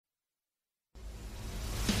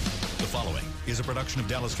following is a production of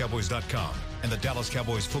DallasCowboys.com and the Dallas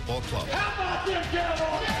Cowboys Football Club. How about them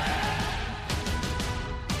Cowboys?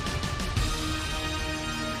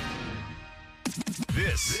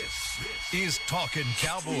 This is Talkin'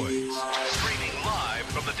 Cowboys. Streaming live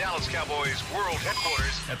from the Dallas Cowboys World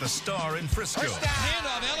Headquarters at the Star in Frisco. First down,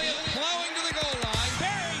 handoff, Elliott plowing to the goal line.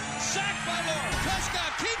 Barry, sacked by Moore.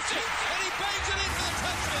 Prescott keeps it, and he bangs it in for the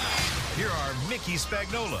touchdown. Here are Mickey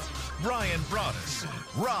Spagnola, Brian Broaddus,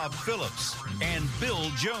 Rob Phillips, and Bill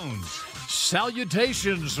Jones.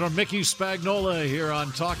 Salutations from Mickey Spagnola here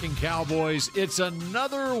on Talking Cowboys. It's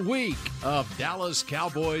another week of Dallas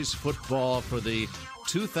Cowboys football for the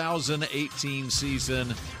 2018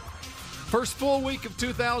 season. First full week of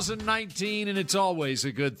 2019, and it's always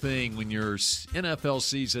a good thing when your NFL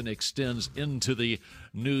season extends into the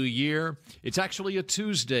new year. It's actually a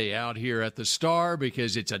Tuesday out here at the Star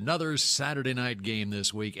because it's another Saturday night game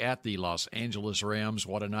this week at the Los Angeles Rams.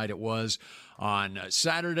 What a night it was on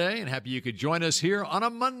Saturday, and happy you could join us here on a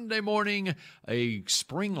Monday morning, a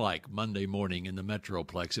spring-like Monday morning in the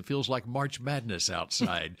Metroplex. It feels like March Madness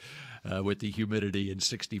outside. With the humidity and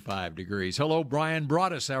 65 degrees. Hello, Brian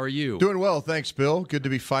Broaddus. How are you? Doing well, thanks, Bill. Good to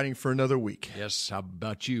be fighting for another week. Yes. How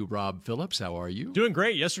about you, Rob Phillips? How are you? Doing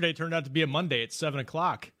great. Yesterday turned out to be a Monday at 7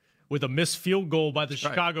 o'clock with a missed field goal by the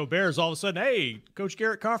Chicago Bears. All of a sudden, hey, Coach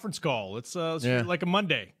Garrett conference call. It's like a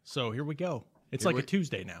Monday. So here we go. It's like a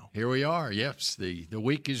Tuesday now. Here we are. Yes, the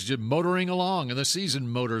week is just motoring along, and the season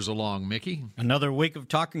motors along, Mickey. Another week of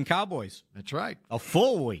Talking Cowboys. That's right. A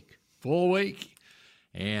full week. Full week.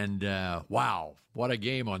 And, wow, what a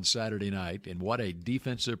game on Saturday night, and what a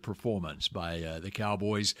defensive performance by the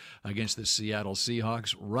Cowboys against the Seattle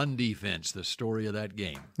Seahawks. Run defense, the story of that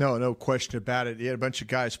game. No question about it. You had a bunch of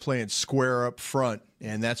guys playing square up front,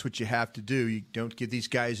 and that's what you have to do. You don't give these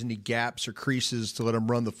guys any gaps or creases to let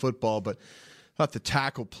them run the football, but I thought the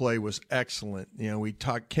tackle play was excellent. You know,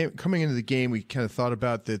 coming into the game, we kind of thought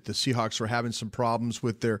about that the Seahawks were having some problems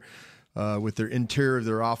with their interior of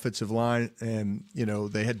their offensive line. And, you know,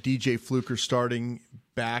 they had DJ Fluker starting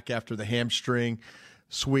back after the hamstring.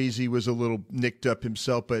 Swayze was a little nicked up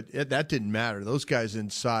himself, but that didn't matter. Those guys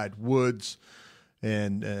inside, Woods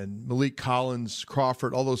and Malik Collins,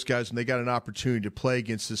 Crawford, all those guys, when they got an opportunity to play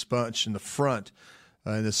against this bunch in the front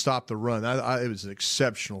and to stop the run, it was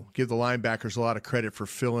exceptional. Give the linebackers a lot of credit for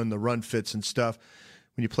filling the run fits and stuff.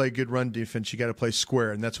 When you play good run defense, you got to play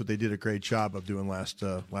square, and that's what they did a great job of doing last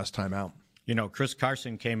time out. You know, Chris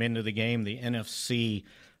Carson came into the game the NFC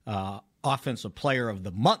Offensive Player of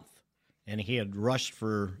the Month, and he had rushed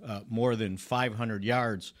for more than 500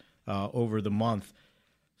 yards over the month.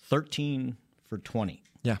 13 for 20.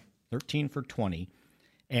 Yeah. 13 for 20.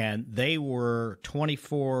 And they were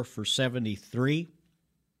 24 for 73,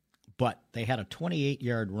 but they had a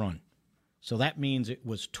 28-yard run. So that means it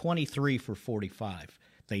was 23 for 45.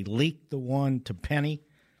 They leaked the one to Penny.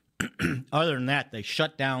 Other than that, they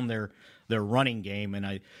shut down their running game,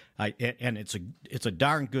 and it's a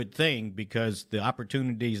darn good thing because the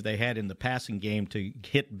opportunities they had in the passing game to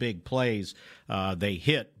hit big plays, they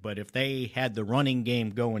hit. But if they had the running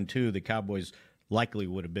game going too, the Cowboys likely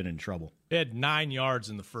would have been in trouble. They had 9 yards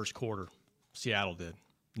in the first quarter. Seattle did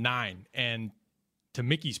 9, and to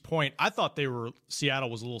Mickey's point, I thought Seattle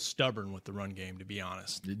was a little stubborn with the run game, to be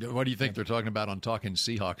honest. What do you think they're talking about on Talking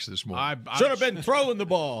Seahawks this morning? Should have been throwing the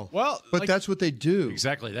ball. Well, but that's what they do.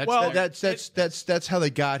 Exactly. That's how they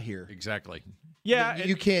got here. Exactly. Yeah,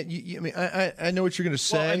 you can't. I mean, I know what you're going to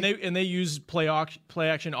say. Well, and they use play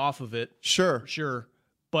action off of it. Sure.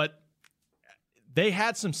 But they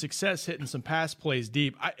had some success hitting some pass plays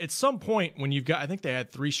deep. At some point, when I think they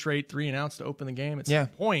had 3 straight 3-and-outs to open the game. At some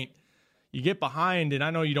point, you get behind, and I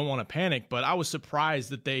know you don't want to panic, but I was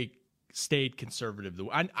surprised that they stayed conservative.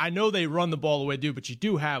 I know they run the ball the way they do, but you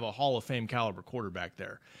do have a Hall of Fame caliber quarterback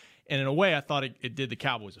there. And in a way, I thought it did the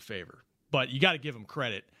Cowboys a favor. But you got to give them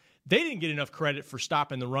credit. They didn't get enough credit for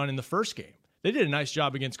stopping the run in the first game. They did a nice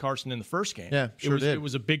job against Carson in the first game. Yeah, sure did. It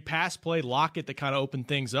was a big pass play, Lockett, that kind of opened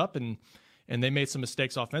things up, and they made some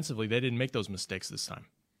mistakes offensively. They didn't make those mistakes this time.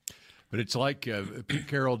 But it's like Pete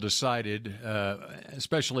Carroll decided,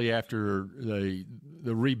 especially after the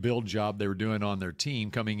rebuild job they were doing on their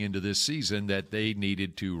team coming into this season, that they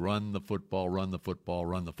needed to run the football.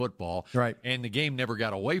 Right. And the game never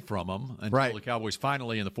got away from them until the Cowboys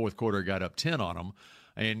finally in the fourth quarter got up 10 on them.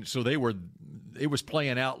 And so it was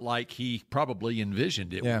playing out like he probably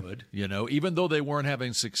envisioned it would, even though they weren't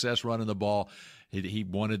having success running the ball. He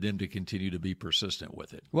wanted them to continue to be persistent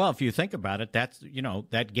with it. Well, if you think about it, that's,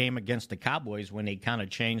 that game against the Cowboys when they kind of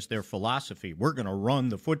changed their philosophy. We're going to run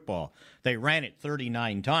the football. They ran it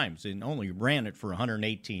 39 times and only ran it for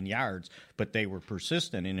 118 yards, but they were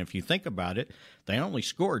persistent. And if you think about it, they only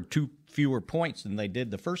scored 2 fewer points than they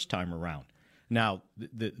did the first time around. Now,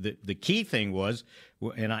 the key thing was,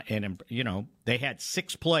 they had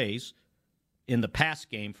 6 plays in the pass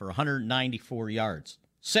game for 194 yards.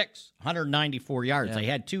 194 yards. Yeah. They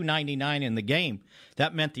had 299 in the game.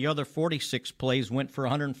 That meant the other 46 plays went for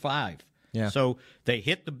 105. Yeah. So they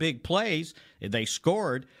hit the big plays, they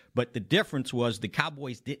scored, but the difference was the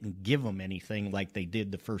Cowboys didn't give them anything like they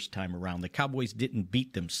did the first time around. The Cowboys didn't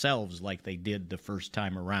beat themselves like they did the first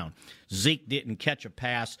time around. Zeke didn't catch a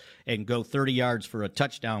pass and go 30 yards for a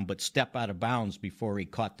touchdown, but step out of bounds before he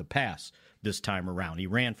caught the pass this time around. He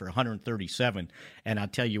ran for 137, and I'll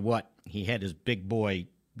tell you what, he had his big boy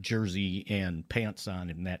jersey and pants on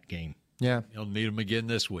in that game. Yeah. He'll need him again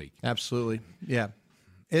this week. Absolutely. Yeah.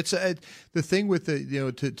 It's the thing with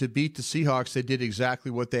to beat the Seahawks, they did exactly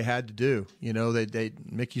what they had to do.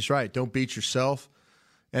 Mickey's right. Don't beat yourself.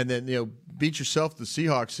 And then, beat yourself. The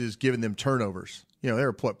Seahawks is giving them turnovers. They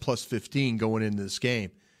were plus 15 going into this game.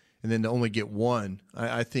 And then to only get 1,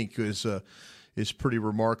 I think is pretty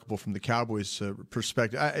remarkable from the Cowboys'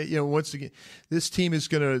 perspective. Once again,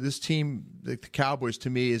 the Cowboys, to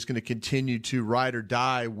me, is going to continue to ride or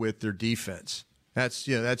die with their defense. That's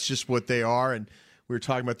just what they are. And we were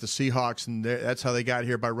talking about the Seahawks, and that's how they got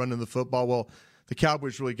here, by running the football. Well, the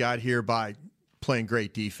Cowboys really got here by playing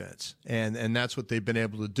great defense, and that's what they've been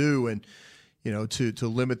able to do. And to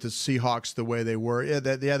limit the Seahawks the way they were,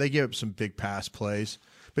 they gave up some big pass plays.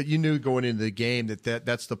 But you knew going into the game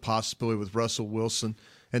that's the possibility with Russell Wilson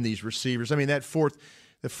and these receivers. I mean, the 4th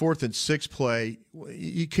and 6th play,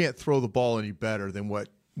 you can't throw the ball any better than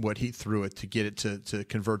what he threw it to get it to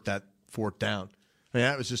convert that 4th down. I mean,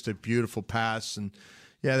 that was just a beautiful pass. And,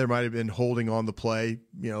 yeah, there might have been holding on the play,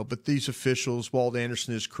 but these officials, Walt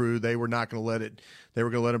Anderson and his crew, they were not going to let it. They were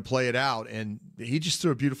going to let him play it out. And he just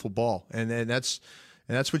threw a beautiful ball. And that's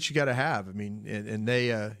what you got to have. I mean, and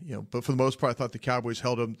they, but for the most part, I thought the Cowboys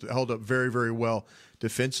held up very, very well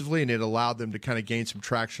defensively, and it allowed them to kind of gain some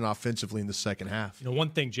traction offensively in the second half.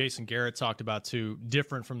 One thing Jason Garrett talked about too,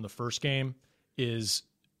 different from the first game, is,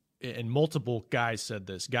 and multiple guys said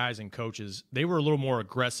this, guys and coaches, they were a little more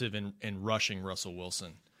aggressive in rushing Russell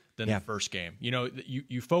Wilson than the first game.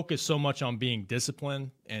 You focus so much on being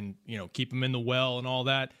disciplined and keep him in the well and all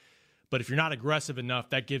that. But if you're not aggressive enough,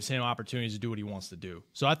 that gives him opportunities to do what he wants to do.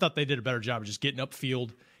 So I thought they did a better job of just getting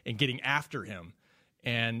upfield and getting after him.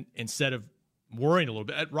 And instead of worrying a little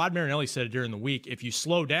bit, Rod Marinelli said it during the week, if you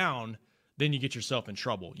slow down, then you get yourself in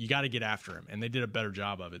trouble. You got to get after him. And they did a better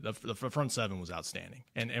job of it. The front 7 was outstanding.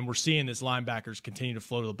 And we're seeing this linebackers continue to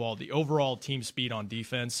flow to the ball. The overall team speed on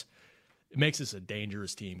defense, it makes us a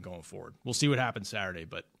dangerous team going forward. We'll see what happens Saturday,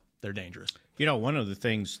 but they're dangerous. One of the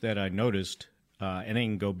things that I noticed, and I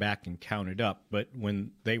can go back and count it up, but when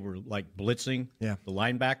they were like blitzing the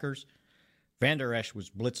linebackers, Van Der Esch was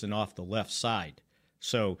blitzing off the left side.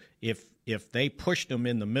 So if they pushed him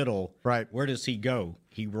in the middle, where does he go?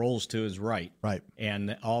 He rolls to his right. Right.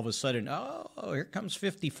 And all of a sudden, here comes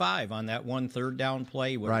 55 on that 1 3rd down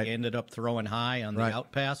play where he ended up throwing high on the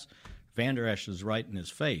out pass. Van Der Esch is right in his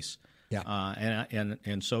face. Yeah.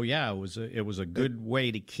 And so it was a good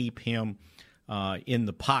way to keep him in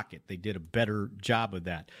the pocket. They did a better job of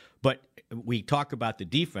that. But we talk about the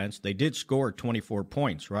defense. They did score 24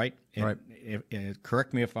 points, right? Right.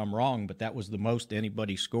 Correct me if I'm wrong, but that was the most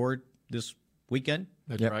anybody scored this weekend?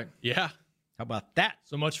 That's right. Yeah. How about that?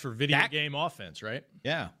 So much for video game offense, right?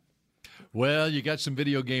 Yeah. Well, you got some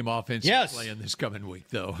video game offense playing this coming week,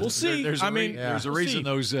 though. We'll see. There's a reason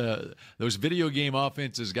those video game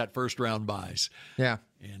offenses got first-round buys. Yeah.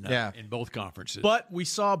 In both conferences. But we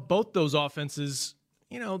saw both those offenses,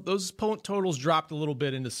 those totals dropped a little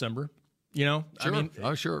bit in December. Sure.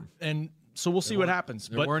 Sure. And so we'll see what happens.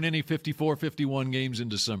 There weren't any 54-51 games in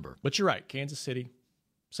December. But you're right. Kansas City,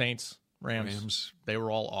 Saints, Rams. They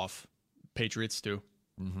were all off. Patriots too.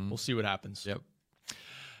 Mm-hmm. We'll see what happens. Yep.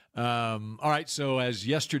 All right, so as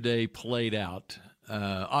yesterday played out,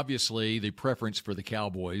 obviously the preference for the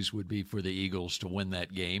Cowboys would be for the Eagles to win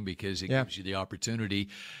that game because it gives you the opportunity.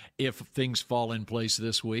 If things fall in place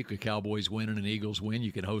this week, the Cowboys win and an Eagles win,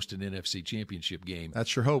 you can host an NFC Championship game.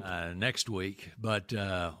 That's your hope. Next week. But,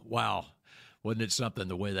 wow, wasn't it something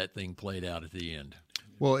the way that thing played out at the end?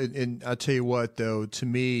 Well, and I'll tell you what, though, to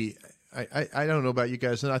me, I don't know about you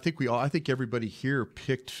guys, and I think everybody here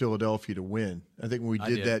picked Philadelphia to win. I think when we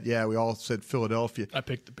did that, we all said Philadelphia. I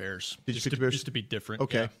picked the Bears. Did you pick the Bears? Just to be different.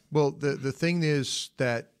 Okay. Yeah. Well, the thing is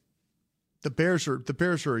that the Bears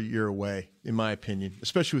are a year away, in my opinion,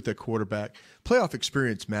 especially with that quarterback. Playoff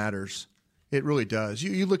experience matters. It really does.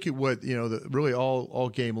 You look at what really all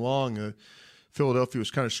game long. Philadelphia was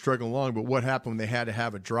kind of struggling along, but what happened when they had to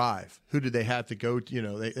have a drive? Who did they have to go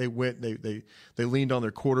to? They leaned on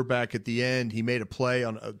their quarterback at the end. He made a play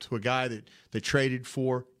to a guy that they traded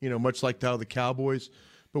for, much like the Cowboys.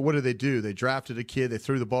 But what did they do? They drafted a kid. They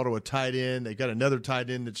threw the ball to a tight end. They got another tight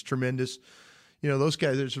end that's tremendous. Those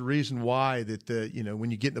guys, there's a reason why that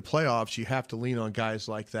when you get in the playoffs, you have to lean on guys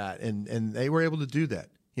like that. And they were able to do that.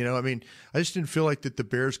 I just didn't feel like that the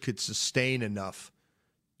Bears could sustain enough.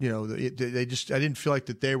 I didn't feel like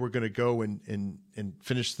that they were going to go and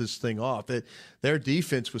finish this thing off. Their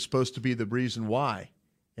defense was supposed to be the reason why,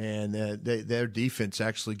 and their defense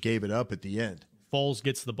actually gave it up at the end. Foles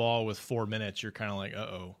gets the ball with 4 minutes. You're kind of like,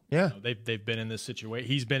 uh-oh. Yeah. They've been in this situation.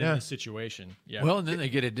 He's been in this situation. Yeah. Well, and then they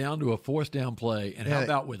get it down to a fourth down play. And how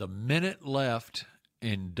about with a minute left,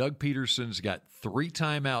 and Doug Peterson's got 3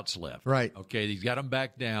 timeouts left. Right. Okay, he's got them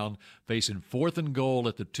back down, facing 4th and goal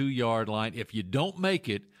at the 2-yard line. If you don't make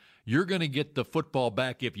it, you're going to get the football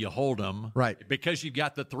back if you hold them. Right. Because you've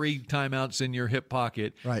got the 3 timeouts in your hip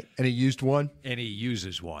pocket. Right. And he used one? And he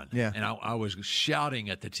uses one. Yeah. And I was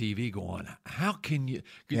shouting at the TV going, how can you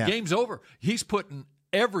 – Yeah. Game's over. He's putting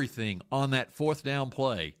everything on that 4th down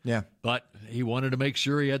play. Yeah. But he wanted to make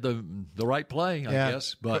sure he had the right play, I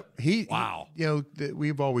guess. But wow.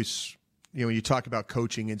 We've always – when you talk about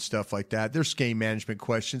coaching and stuff like that, there's game management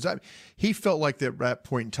questions. He felt like at that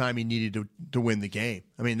point in time he needed to win the game.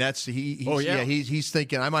 I mean, he's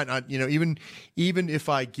thinking I might not, even if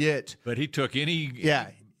I get. But he took any. Yeah,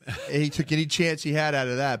 he took any chance he had out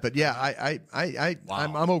of that. But yeah,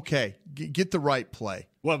 I'm okay. Get the right play.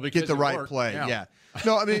 Well, because get the right worked. play. Yeah.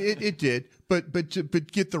 No, I mean it did, but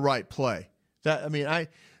get the right play. And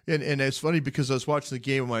it's funny because I was watching the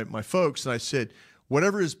game with my folks and I said,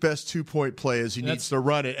 whatever his best 2-point play is, he needs to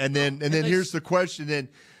run it. And then here's the question. And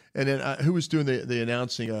then who was doing the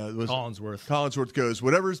announcing? Was Collinsworth. Collinsworth goes,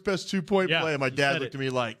 whatever his best 2-point play. And my dad looked at me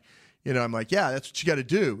like, I'm like, yeah, that's what you got to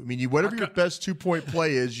do. I mean, whatever your best 2-point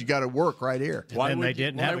play is, you got to work right here. And they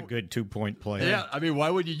didn't have a good 2-point play. Yeah, I mean, why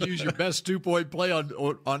would you use your best 2-point play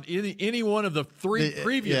on any one of the 3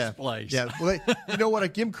 previous plays? Yeah, well, you know what? I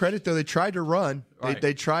give them credit though. They tried to run. Right.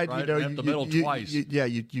 They tried. Right up the middle twice.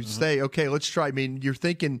 You say, okay, let's try. I mean, you're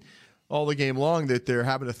thinking all the game long that they're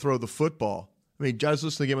having to throw the football. I mean, I was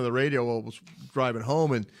listening to the game on the radio while I was driving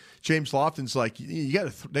home, and James Lofton's like, "You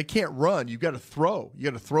got to. They can't run. You got to throw. You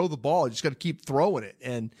got to throw the ball. You just got to keep throwing it."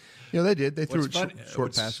 And they did. They threw short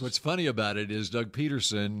passes. What's funny about it is Doug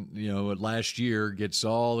Peterson, last year gets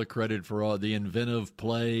all the credit for all the inventive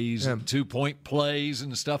plays, and 2-point plays,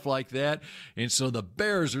 and stuff like that. And so the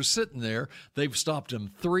Bears are sitting there. They've stopped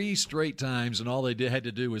him 3 straight times, and all they had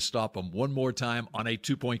to do was stop him one more time on a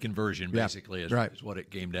 2-point conversion. Basically, is what it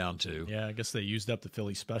came down to. Yeah, I guess they used up the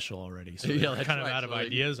Philly special already, so yeah, they're kind of out of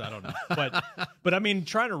ideas. I don't know, but I mean,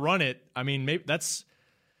 trying to run it. I mean, maybe that's.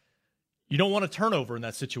 You don't want a turnover in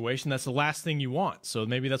that situation. That's the last thing you want. So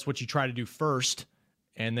maybe that's what you try to do first.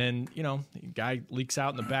 And then, the guy leaks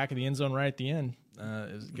out in the back of the end zone right at the end.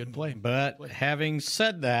 Is a good play. But having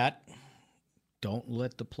said that, don't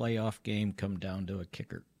let the playoff game come down to a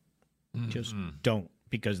kicker. Just don't.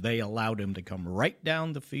 Because they allowed him to come right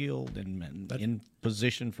down the field and in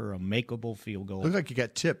position for a makeable field goal. Looked like he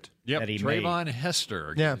got tipped. Yep, Trayvon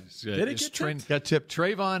Hester. Yeah. Did he get tipped? Got tipped.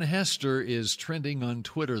 Trayvon Hester is trending on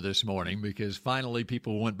Twitter this morning because finally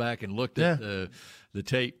people went back and looked at the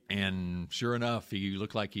tape, and sure enough, he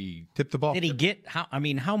looked like he tipped the ball. Did he get?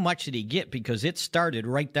 How much did he get? Because it started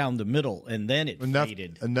right down the middle, and then it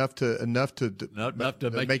faded enough to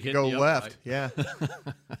make it go left. Right. Yeah,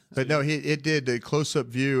 but no, it did a close-up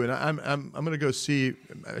view, and I'm going to go see.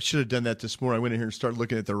 I should have done that this morning. I went in here and started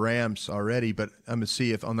looking at the Rams already, but I'm going to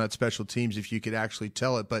see if on that special teams if you could actually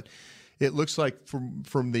tell it, but. It looks like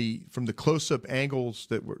from the close-up angles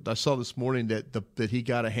that I saw this morning that he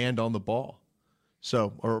got a hand on the ball.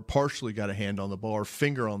 So, or partially got a hand on the ball or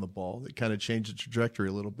finger on the ball. That kind of changed the trajectory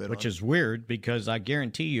a little bit. Which is weird because I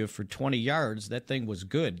guarantee you for 20 yards, that thing was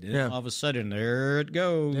good. And all of a sudden, there it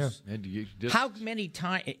goes. Yeah. How many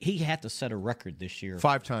times? He had to set a record this year.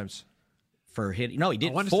 5 times. For hitting. No, he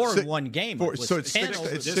did 4 in one game. So it's 6.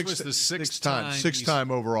 This was the sixth time. 6th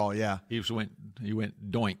time overall, yeah. He went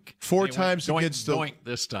doink. 4 times against the doink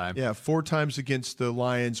this time. Yeah, 4 times against the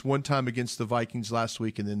Lions, 1 time against the Vikings last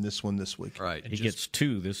week, and then this one this week. Right. He gets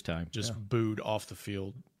 2 this time. Just booed off the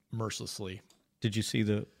field mercilessly. Did you see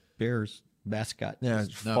the Bears mascot? Yeah,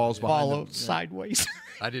 just falls behind them. sideways.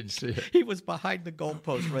 I didn't see it. He was behind the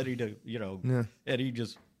goalpost, ready to, and he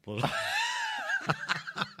just.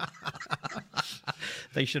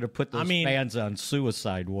 They should have put those fans on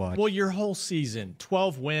suicide watch. Well, your whole season,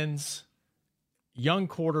 12 wins, young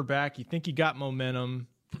quarterback, you think you got momentum,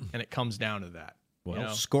 and it comes down to that.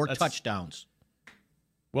 Well, score touchdowns.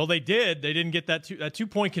 Well, they did. They didn't get that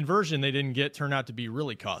 2-point conversion. They didn't get turned out to be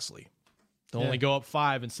really costly. To only go up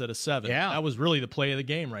 5 instead of 7. Yeah, that was really the play of the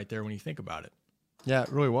game right there when you think about it. Yeah, it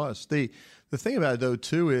really was. The thing about it, though,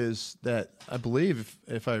 too, is that I believe,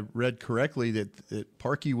 if I read correctly, that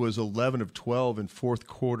Parkey was 11 of 12 in fourth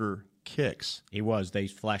quarter kicks. He was. They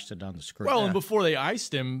flashed it on the screen. Well, and before they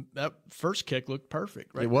iced him, that first kick looked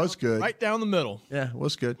perfect. Right it was good. Right down the middle. Yeah, it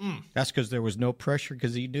was good. That's because there was no pressure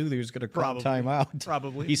because he knew he was going to call timeout.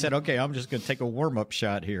 Probably. He said, okay, I'm just going to take a warm-up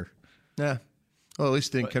shot here. Yeah. Well, at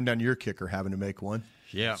least it didn't come down to your kicker having to make one.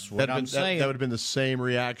 Yeah. That's what I'm saying. That would have been the same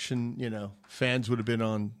reaction. Fans would have been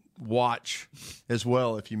on watch as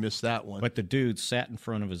well if you missed that one. But the dude sat in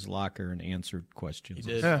front of his locker and answered questions.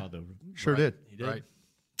 He did. Yeah, sure did. He did. Right.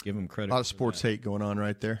 Give him credit. A lot of sports hate going on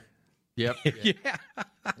right there. Yep. Yeah.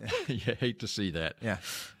 You hate to see that. Yeah.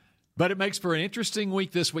 But it makes for an interesting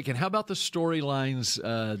week this week. And how about the storylines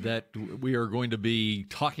that we are going to be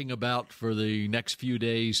talking about for the next few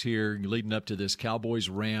days here leading up to this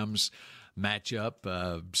Cowboys-Rams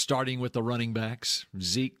matchup, starting with the running backs,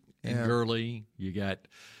 Zeke and Gurley. You got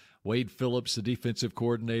Wade Phillips, the defensive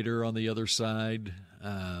coordinator, on the other side.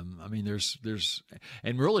 There's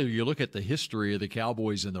and really you look at the history of the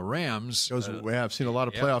Cowboys and the Rams. I've seen a lot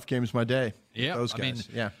of playoff games in my day. Yeah, those guys.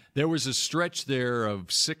 There was a stretch there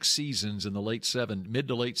of 6 seasons in the mid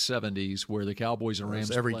to late 70s where the Cowboys and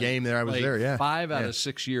Rams every game there I was there. Yeah, 5 out of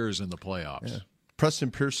 6 years in the playoffs. Yeah.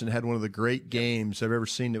 Preston Pearson had one of the great games I've ever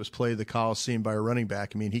seen that was played at the Coliseum by a running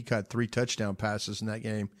back. I mean, he caught 3 touchdown passes in that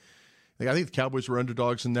game. I think the Cowboys were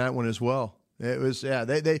underdogs in that one as well. It was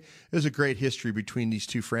there's a great history between these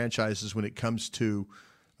two franchises when it comes to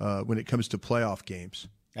playoff games.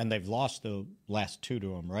 And they've lost the last 2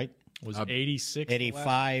 to them, right? Was 86?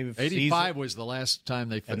 85. 85 was the last time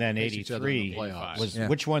they and then faced each other in 83 the playoffs. was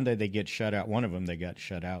which one did they get shut out? One of them they got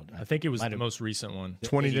shut out. I think it was the most recent one.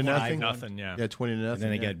 20-0. Nothing. Yeah. Yeah, 20-0. And then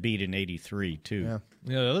they got beat in 83 too. Yeah.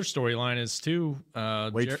 The other storyline is too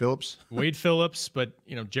Wade Phillips. Wade Phillips, but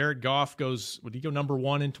Jared Goff would he go number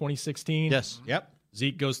 1 in 2016? Yes. Yep.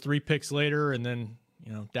 Zeke goes 3 picks later, and then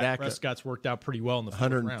Dak Prescott's worked out pretty well in the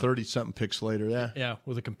 130 something picks later. Yeah. Yeah,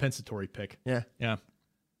 with a compensatory pick. Yeah. Yeah.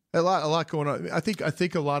 A lot going on. I think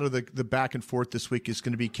a lot of the back and forth this week is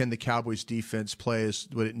going to be, can the Cowboys defense play as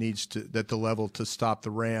what it needs to at the level to stop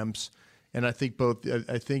the Rams? And I think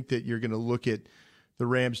I think that you're going to look at the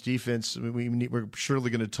Rams defense. We're surely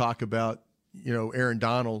going to talk about Aaron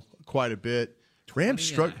Donald quite a bit. Rams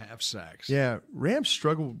struggle. Half sacks. Yeah, Rams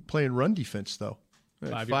struggle playing run defense though.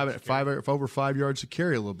 Over 5 yards a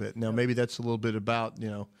carry a little bit. Now maybe that's a little bit about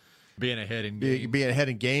being ahead in games. Being ahead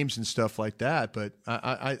in games and stuff like that. But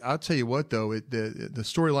I'll tell you what, though, the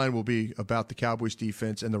storyline will be about the Cowboys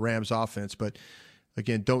defense and the Rams offense. But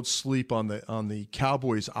again, don't sleep on the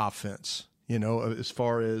Cowboys offense. As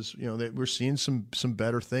far as we're seeing some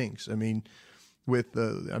better things. I mean, with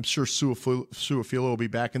I'm sure Su'a-Filo will be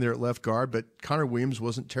back in there at left guard, but Connor Williams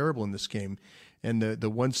wasn't terrible in this game. And the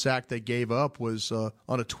one sack they gave up was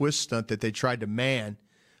on a twist stunt that they tried to man,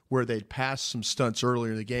 where they'd passed some stunts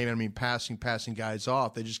earlier in the game. I mean, passing guys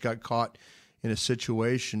off. They just got caught in a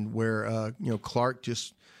situation where Clark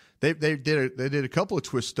just they did a couple of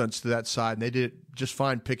twist stunts to that side, and they did just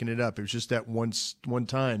fine picking it up. It was just that one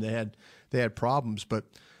time they had problems. But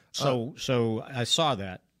so I saw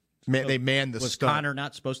that. They manned the was stunt. Connor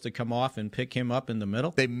not supposed to come off and pick him up in the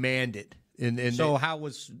middle? They manned it. So how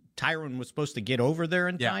was Tyron was supposed to get over there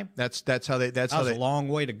in time? That's how they. That was a long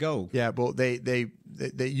way to go. Yeah, well, they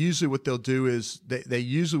usually what they'll do is they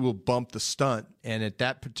usually will bump the stunt, and at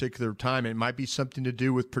that particular time, it might be something to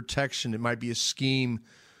do with protection. It might be a scheme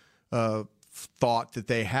thought that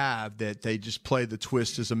they have that they just play the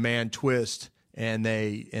twist as a man twist, and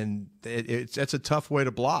that's a tough way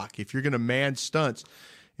to block if you're going to man stunts,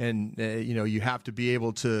 and you have to be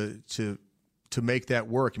able to make that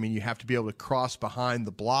work. I mean, you have to be able to cross behind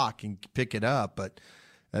the block and pick it up. But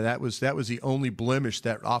that was the only blemish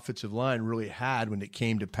that offensive line really had when it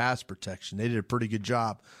came to pass protection. They did a pretty good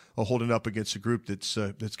job of holding up against a group that's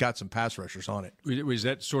got some pass rushers on it. Was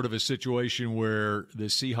that sort of a situation where the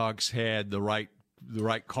Seahawks had the right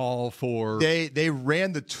call for? They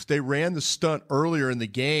ran the stunt earlier in the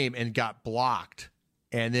game and got blocked,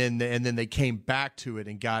 and then they came back to it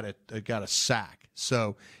and got a sack.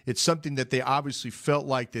 So it's something that they obviously felt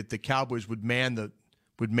like that the Cowboys would man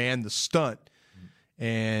the stunt.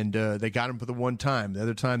 And they got him for the one time. The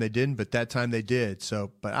other time they didn't, but that time they did.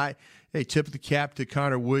 So, but tip of the cap to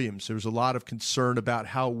Connor Williams. There was a lot of concern about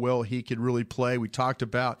how well he could really play. We talked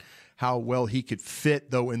about how well he could fit,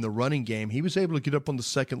 though, in the running game. He was able to get up on the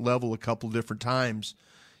second level a couple of different times,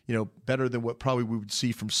 better than what probably we would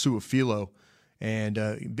see from Su'a-Filo. And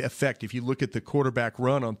effect, if you look at the quarterback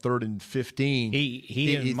run on 3rd and 15,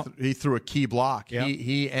 he threw a key block. Yep.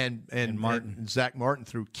 He and Martin and Zach Martin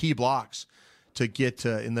threw key blocks to get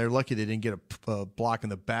and they're lucky they didn't get a block in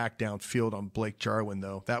the back downfield on Blake Jarwin,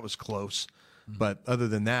 though. That was close. But other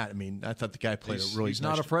than that, I mean, I thought the guy played He's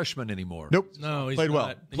not a freshman anymore. Nope. No, he's played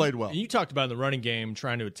not. well. And you talked about in the running game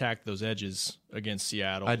trying to attack those edges against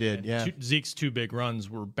Seattle. I did, yeah. Zeke's 2 big runs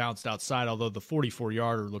were bounced outside, although the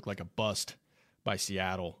 44-yarder looked like a bust by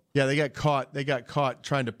Seattle. Yeah, they got caught. They got caught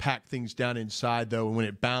trying to pack things down inside, though. And when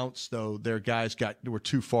it bounced, though, their guys were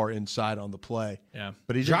too far inside on the play. Yeah,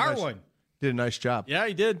 but Jarwin did a nice job. Yeah,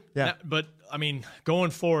 he did. Yeah, but I mean, going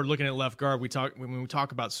forward, looking at left guard, when we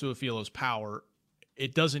talk about Su'a-Filo's power,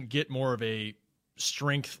 it doesn't get more of a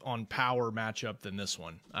strength on power matchup than this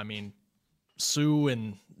one. I mean, Sue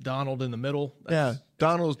and Donald in the middle. The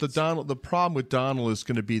problem with Donald is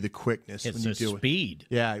going to be the quickness. It's the speed.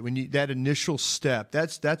 That initial step.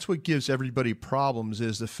 That's what gives everybody problems.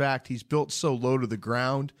 Is the fact he's built so low to the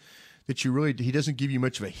ground that he doesn't give you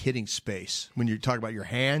much of a hitting space when you talk about your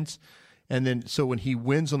hands. And then so when he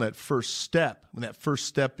wins on that first step,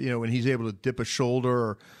 when he's able to dip a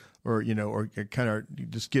shoulder or kind of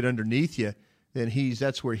just get underneath you, then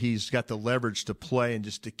that's where he's got the leverage to play and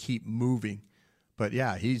just to keep moving. But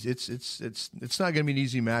yeah, it's not going to be an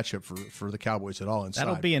easy matchup for the Cowboys at all inside.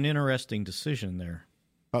 That'll be an interesting decision there.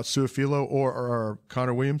 About Su'a-Filo or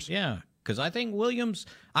Connor Williams? Yeah, because I think Williams,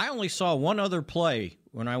 I only saw one other play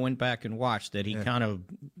when I went back and watched that he kind of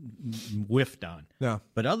whiffed on. Yeah.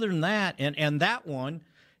 But other than that, and that one,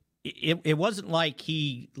 it wasn't like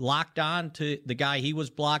he locked on to the guy he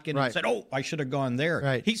was blocking and said, "Oh, I should have gone there."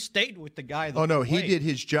 Right. He stayed with the guy. He did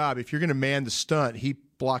his job. If you're going to man the stunt, he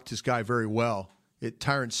blocked his guy very well.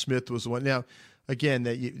 Tyron Smith was the one. Now, again,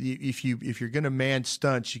 that if you're going to man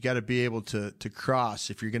stunts, you got to be able to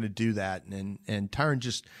cross if you're going to do that. And Tyron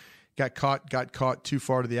just got caught too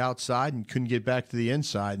far to the outside and couldn't get back to the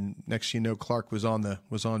inside. And next thing you know, Clark was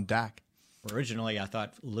on Dak. Originally, I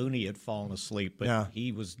thought Looney had fallen asleep, but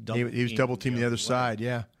he was double teaming the other side.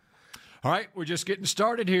 Yeah. All right, we're just getting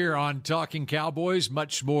started here on Talking Cowboys.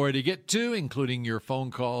 Much more to get to, including your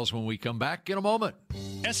phone calls when we come back in a moment.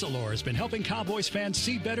 Essilor has been helping Cowboys fans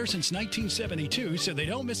see better since 1972 so they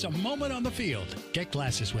don't miss a moment on the field. Get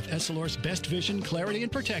glasses with Essilor's best vision, clarity,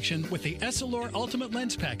 and protection with the Essilor Ultimate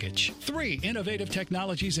Lens Package. 3 innovative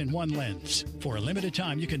technologies in one lens. For a limited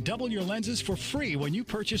time, you can double your lenses for free when you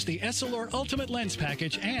purchase the Essilor Ultimate Lens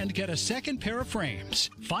Package and get a second pair of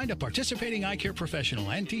frames. Find a participating eye care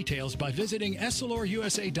professional and details by visiting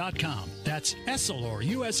EssilorUSA.com. That's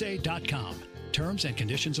EssilorUSA.com. Terms and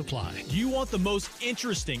conditions apply. Do you want the most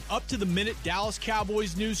interesting, up-to-the-minute Dallas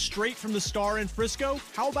Cowboys news straight from the Star in Frisco?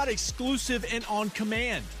 How about exclusive and on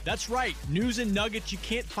command? That's right, news and nuggets you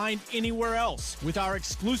can't find anywhere else. With our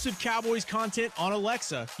exclusive Cowboys content on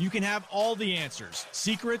Alexa, you can have all the answers,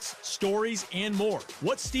 secrets, stories, and more.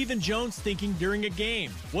 What's Stephen Jones thinking during a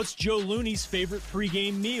game? What's Joe Looney's favorite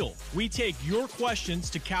pregame meal? We take your questions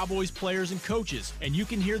to Cowboys players and coaches, and you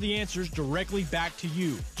can hear the answers directly back to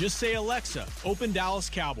you. Just say, Alexa, open Dallas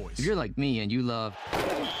Cowboys. If you're like me and you love...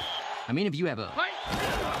 if you have a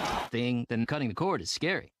thing, then cutting the cord is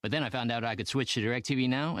scary. But then I found out I could switch to DirecTV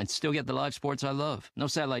Now and still get the live sports I love. No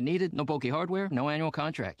satellite needed, no bulky hardware, no annual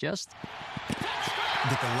contract, just...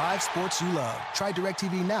 Get the live sports you love. Try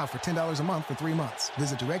DirecTV Now for $10 a month for 3 months.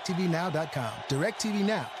 Visit DirecTVNow.com. DirecTV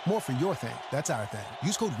Now. More for your thing. That's our thing.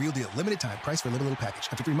 Use code REALDEAL. Limited time. Price for little package.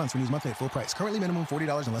 After 3 months, renews monthly at full price. Currently minimum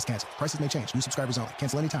 $40 unless canceled. Prices may change. New subscribers only.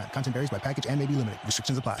 Cancel anytime. Content varies by package and may be limited.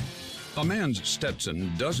 Restrictions apply. A man's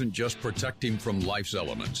Stetson doesn't just protect him from life's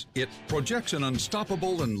elements. It projects an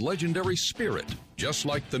unstoppable and legendary spirit, just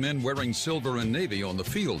like the men wearing silver and navy on the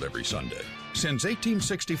field every Sunday. Since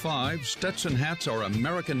 1865, Stetson hats are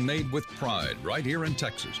American-made with pride right here in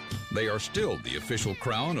Texas. They are still the official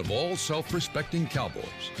crown of all self-respecting Cowboys.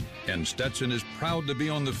 And Stetson is proud to be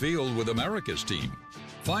on the field with America's team.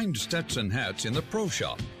 Find Stetson hats in the Pro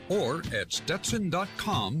Shop or at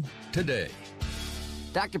Stetson.com today.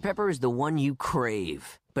 Dr. Pepper is the one you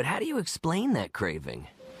crave. But how do you explain that craving?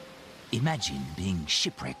 Imagine being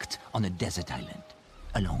shipwrecked on a desert island,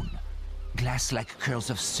 alone. Glass-like curls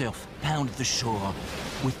of surf pound the shore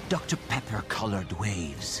with Dr. Pepper-colored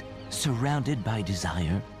waves. surrounded by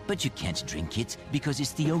desire, but you can't drink it because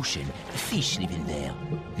it's the ocean. Fish live in there.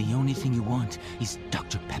 The only thing you want is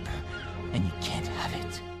Dr. Pepper, and you can't have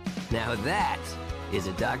it. Now that is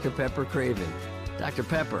a Dr. Pepper craving. Dr.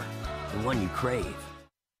 Pepper, the one you crave.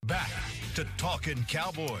 Back to Talking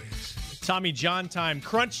Cowboys. Tommy John time,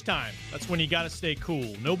 crunch time. That's when you got to stay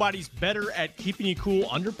cool. Nobody's better at keeping you cool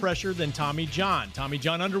under pressure than Tommy John. Tommy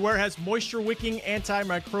John underwear has moisture-wicking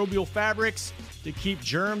antimicrobial fabrics to keep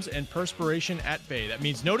germs and perspiration at bay. That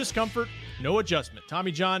means no discomfort, no adjustment.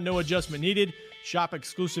 Tommy John, no adjustment needed. Shop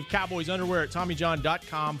exclusive Cowboys underwear at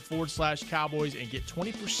TommyJohn.com/Cowboys and get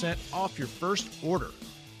 20% off your first order.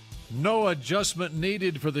 No adjustment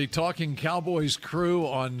needed for the Talking Cowboys crew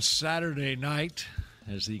on Saturday night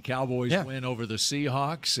as the Cowboys win over the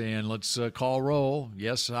Seahawks. And let's call roll.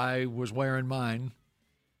 Yes, I was wearing mine.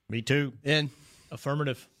 Me too. In.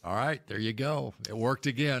 Affirmative. All right, there you go. It worked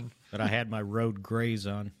again. But I had my road grays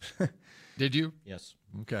on. Did you? Yes.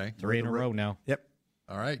 Okay. 3 in a row now. Yep.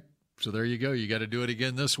 All right. So there you go. You got to do it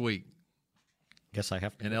again this week. Guess I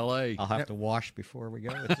have to. In L.A. I'll have to wash before we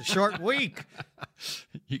go. It's a short week.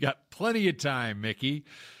 You got plenty of time, Mickey.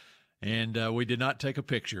 And we did not take a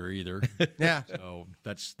picture either. Yeah. So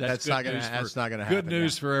that's not good gonna news. that's not gonna happen. Good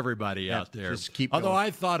news for everybody out there. Just keep Although going. I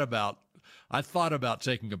thought about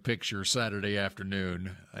taking a picture Saturday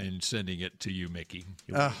afternoon and sending it to you, Mickey.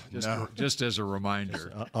 Just as a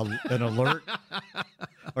reminder. An alert.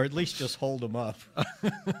 Or at least just hold them up.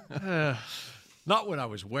 Not when I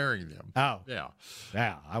was wearing them. Oh. Yeah.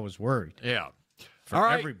 Yeah, I was worried. Yeah. For All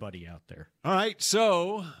right. everybody out there. All right.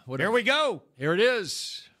 So here we go. Here it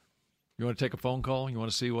is. You want to take a phone call? You want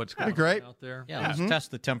to see what's going on out there? Yeah, let's test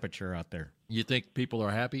the temperature out there. You think people are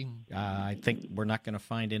happy? I think we're not going to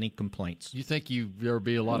find any complaints. You think there'll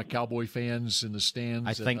be a lot of Cowboy fans in the stands?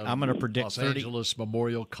 I think I'm going to predict Los Angeles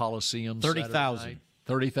Memorial Coliseum. 30,000.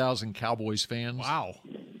 30,000 Cowboys fans. Wow.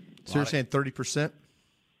 So you're saying 30%?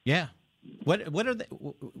 Yeah. What are they?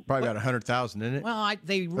 Probably about 100,000, isn't it? Well,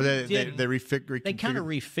 they kind of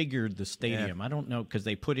refigured the stadium. Yeah. I don't know because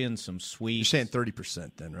they put in some suites. You're saying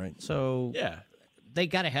 30% then, right? So yeah, they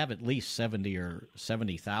got to have at least 70 or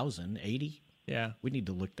 70,000, 80. Yeah, we need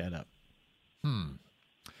to look that up.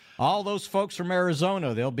 All those folks from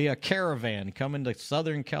Arizona, there'll be a caravan coming to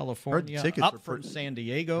Southern California, up from San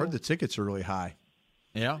Diego. Heard the tickets are really high.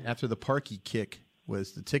 Yeah, after the Parkey kick.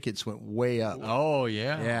 The tickets went way up. Oh,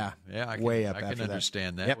 yeah. Yeah. I can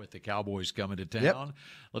understand that Yep. with the Cowboys coming to town. Yep.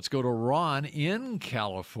 Let's go to Ron in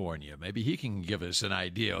California. Maybe he can give us an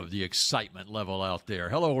idea of the excitement level out there.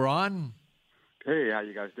 Hello, Ron. Hey, how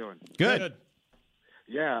you guys doing? Good.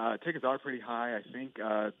 Yeah, tickets are pretty high. I think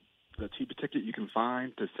the cheapest ticket you can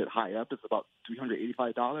find to sit high up is about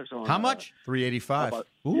 $385. On, how much? $385.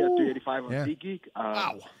 $385 on Yeah. SeatGeek.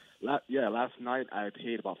 Wow. Last night I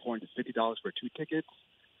paid about $450 for 2 tickets.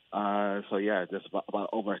 So yeah, just about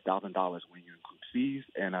over $1,000 when you include fees.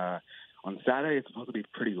 And on Saturday it's supposed to be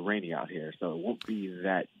pretty rainy out here, so it won't be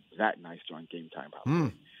that nice during game time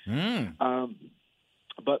probably.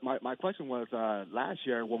 But my question was last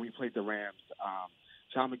year when we played the Rams,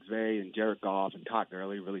 Sean McVay and Jared Goff and Todd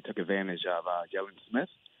Gurley really took advantage of Jalen Smith.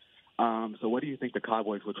 So what do you think the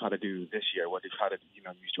Cowboys will try to do this year? Will they try to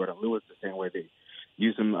use Jordan Lewis the same way they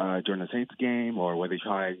use him during the Saints game, or will they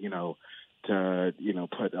try to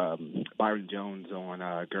put Byron Jones on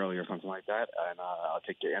Gurley or something like that? And I'll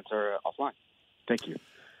take your answer offline. Thank you.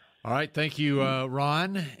 All right, thank you,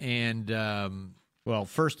 Ron. And well,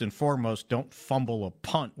 first and foremost, don't fumble a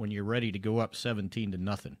punt when you're ready to go up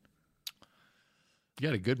 17-0. You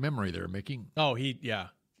got a good memory there, Mickey. Oh,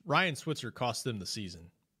 Ryan Switzer cost them the season.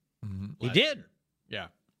 He did. Yeah.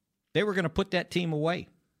 They were going to put that team away.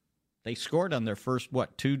 They scored on their first,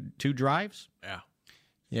 two drives? Yeah.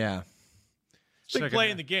 Yeah. Big play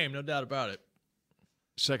in the game, no doubt about it.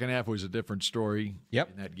 Second half was a different story in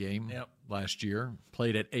that game last year.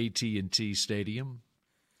 Played at AT&T Stadium.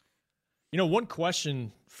 One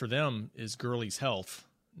question for them is Gurley's health.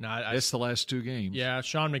 Now, It's the last 2 games. Yeah,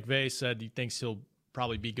 Sean McVay said he thinks he'll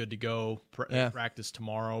probably be good to go practice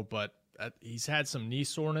tomorrow, but he's had some knee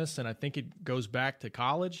soreness, and I think it goes back to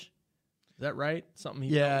college. Is that right? Something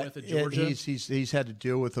he dealt with at Georgia? He's had to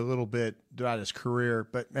deal with a little bit throughout his career.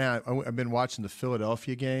 But, man, I've been watching the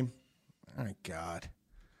Philadelphia game. My God.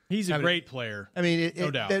 He's a great player. I mean, no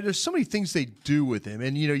doubt. There's so many things they do with him.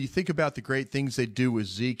 And, you think about the great things they do with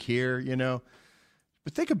Zeke here,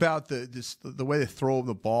 But think about the way they throw him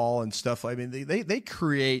the ball and stuff. I mean, they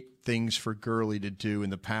create things for Gurley to do in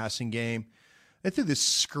the passing game. They threw this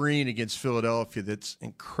screen against Philadelphia that's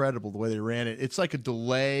incredible the way they ran it. It's like a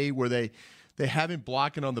delay where they have him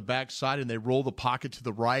blocking on the backside and they roll the pocket to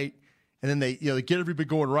the right, and then they get everybody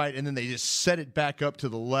going right, and then they just set it back up to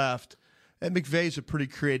the left. And McVay's a pretty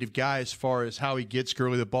creative guy as far as how he gets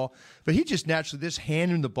Gurley the ball, but he just naturally this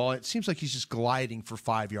hand him the ball. It seems like he's just gliding for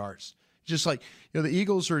 5 yards. Just like the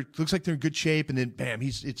Eagles looks like they're in good shape, and then bam,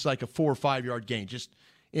 it's like a 4 or 5 yard gain just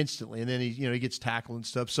instantly, and then he gets tackled and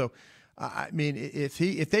stuff. So. I mean, if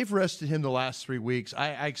they've rested him the last 3 weeks,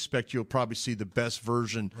 I expect you'll probably see the best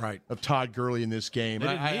version of Todd Gurley in this game.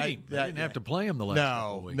 They didn't have to play him the last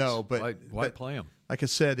couple of weeks. No, but why play him? Like I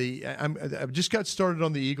said, I just got started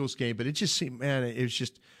on the Eagles game, but it just seemed, man, it was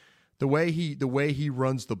just the way he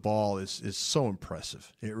runs the ball is so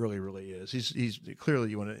impressive. It really, really is. He's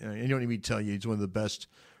clearly you don't need me to tell you he's one of the best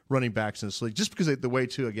running backs in this league. Just because the way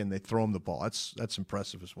too, again, they throw him the ball. That's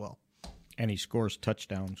impressive as well. And he scores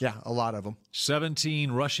touchdowns. Yeah, a lot of them.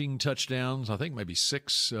 17 rushing touchdowns. I think maybe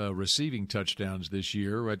 6 receiving touchdowns this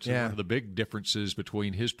year. That's one of the big differences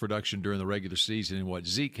between his production during the regular season and what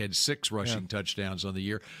Zeke had 6 rushing touchdowns on the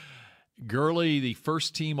year. Gurley, the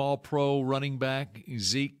first-team All-Pro running back.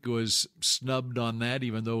 Zeke was snubbed on that,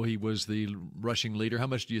 even though he was the rushing leader. How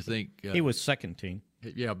much do you think? He was second team.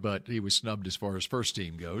 Yeah, but he was snubbed as far as first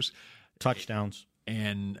team goes. Touchdowns.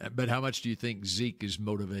 But how much do you think Zeke is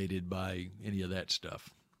motivated by any of that stuff?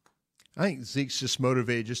 I think Zeke's just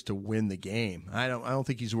motivated just to win the game. I don't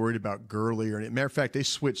think he's worried about Gurley or anything. Matter of fact,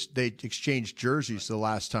 they exchanged jerseys the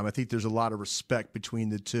last time. I think there's a lot of respect between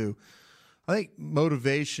the two. I think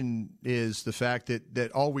motivation is the fact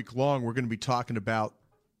that all week long we're going to be talking about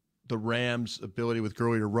the Rams' ability with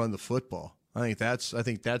Gurley to run the football. I think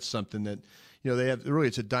that's something that. They have really.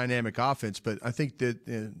 It's a dynamic offense, but I think that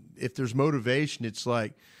if there's motivation, it's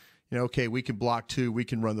like, okay, we can block 2, we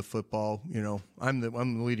can run the football. I'm the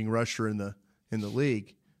leading rusher in the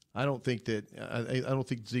league. I don't think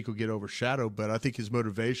Zeke will get overshadowed, but I think his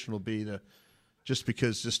motivation will be just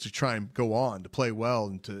to try and go on to play well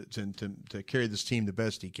and to carry this team the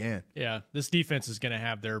best he can. Yeah, this defense is going to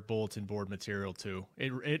have their bulletin board material too.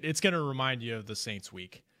 It's going to remind you of the Saints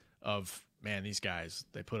week of. Man, these guys,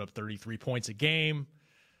 they put up 33 points a game.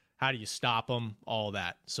 How do you stop them? All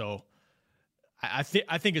that. So I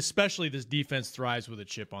think especially this defense thrives with a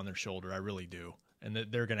chip on their shoulder. I really do. And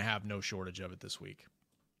that they're going to have no shortage of it this week.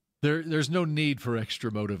 There's no need for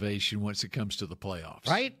extra motivation once it comes to the playoffs.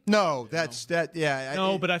 Right? No, yeah.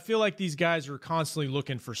 No, but I feel like these guys are constantly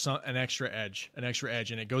looking for an extra edge,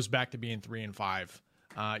 and it goes back to being 3 and 5.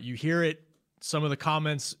 You hear it. Some of the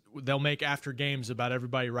comments they'll make after games about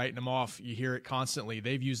everybody writing them off, you hear it constantly.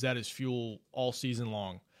 They've used that as fuel all season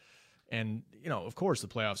long. And, of course the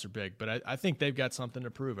playoffs are big, but I think they've got something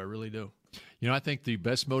to prove. I really do. I think the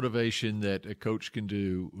best motivation that a coach can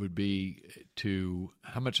do would be to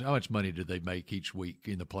how much money do they make each week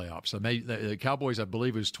in the playoffs? The Cowboys, I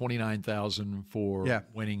believe, is $29,000 for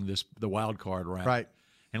winning the wild card round. Right.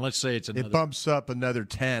 And let's say it bumps up another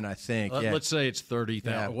 10, I think. Let's say it's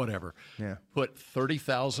 $30,000, whatever. Yeah. Put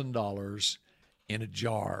 $30,000 in a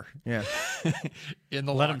jar. Yeah. In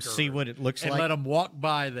the let them see what it looks like. And let them walk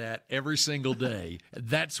by that every single day.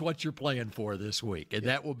 That's what you're playing for this week, and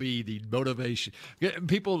that will be the motivation.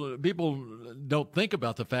 People don't think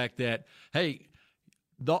about the fact that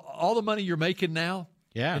all the money you're making now.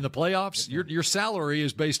 Yeah. In the playoffs, your salary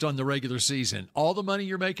is based on the regular season. All the money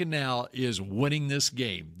you're making now is winning this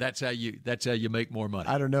game. That's how you make more money.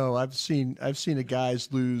 I don't know. I've seen a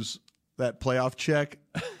guys lose that playoff check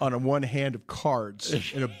on a one hand of cards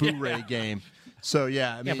in a Blu-ray game. So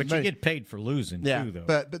yeah, but you get paid for losing too, though.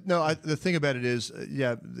 But no, the thing about it is,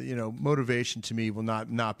 motivation to me will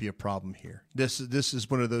not be a problem here. This is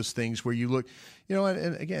one of those things where you look,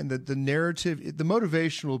 and again, the narrative, the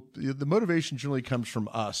motivation generally comes from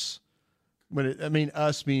us.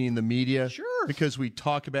 Us meaning the media, sure, because we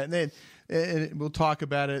talk about it, and we'll talk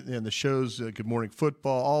about it in the shows, Good Morning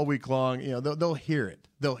Football, all week long. They'll hear it.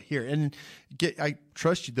 And I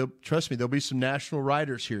trust you. Trust me. There'll be some national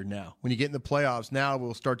writers here now. When you get in the playoffs, now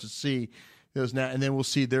we'll start to see those now, and then we'll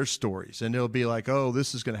see their stories, and they'll be like, "Oh,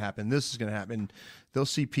 this is going to happen. This is going to happen." And they'll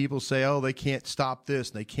see people say, "Oh, they can't stop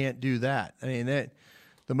this, and they can't do that."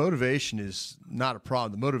 The motivation is not a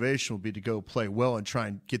problem. The motivation will be to go play well and try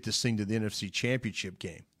and get this thing to the NFC Championship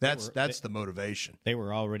game. That's the motivation. They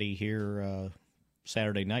were already here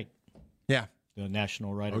Saturday night. Yeah, the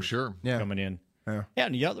national writers. Oh, sure. Coming in. Yeah,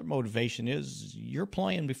 and the other motivation is you're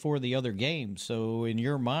playing before the other game. So in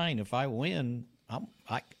your mind, if I win,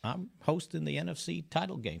 I'm hosting the NFC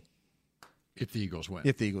title game. If the Eagles win.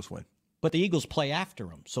 But the Eagles play after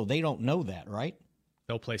them, so they don't know that, right?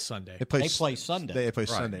 They'll play Sunday. They play Sunday. They play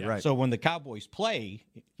Sunday, right. So when the Cowboys play,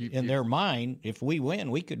 in their mind, if we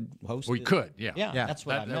win, we could host it. We could, yeah. Yeah, that's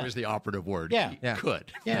what I meant. That was the operative word. Yeah. We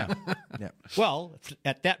could. Yeah. Yeah. Well,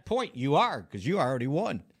 at that point, you are, because you already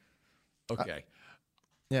won. Okay.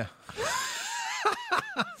 Yeah.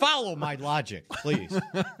 Follow my logic, please.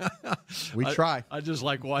 We try. I just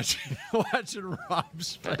like watching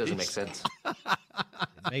Rob's face. That doesn't make sense. It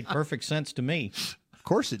made perfect sense to me. Of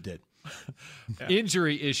course it did.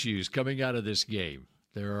 Injury issues coming out of this game.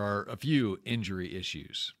 There are a few injury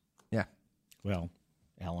issues. Yeah. Well,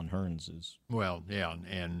 Alan Hearns is. Well, yeah,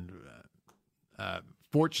 and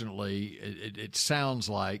fortunately, it sounds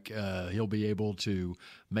like he'll be able to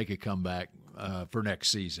make a comeback for next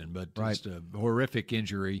season. But just a horrific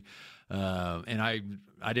injury, and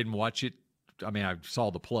I didn't watch it. I mean, I saw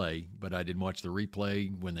the play, but I didn't watch the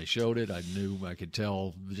replay when they showed it. I could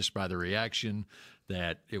tell just by the reaction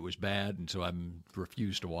that it was bad, and so I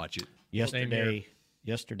refused to watch it.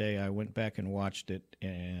 Yesterday, I went back and watched it,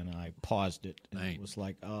 and I paused it. And it was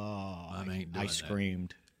like, I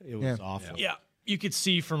screamed. It was awful. Yeah, you could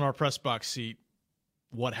see from our press box seat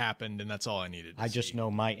what happened, and that's all I needed to just know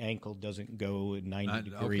my ankle doesn't go a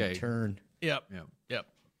 90-degree turn. Yep. Yeah.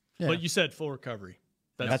 But you said full recovery.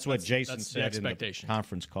 That's what Jason said in the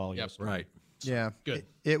conference call yesterday. Right. Yeah. Good.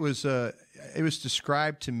 It was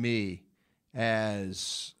described to me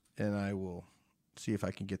as, and I will see if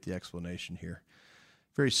I can get the explanation here,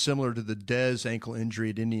 very similar to the Dez ankle injury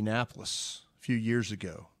at Indianapolis a few years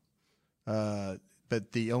ago.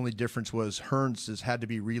 But the only difference was Hearns had to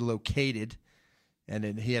be relocated, and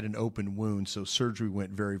then he had an open wound, so surgery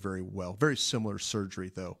went very, very well. Very similar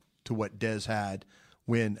surgery, though, to what Dez had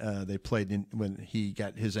when they played when he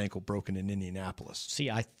got his ankle broken in Indianapolis. See,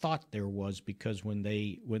 I thought there was, because when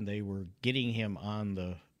they were getting him on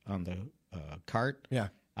the cart,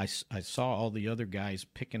 I saw all the other guys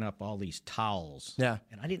picking up all these towels. Yeah,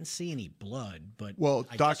 and I didn't see any blood. But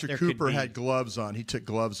Dr. Cooper had gloves on. He took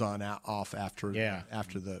gloves off after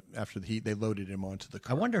the heat. They loaded him onto the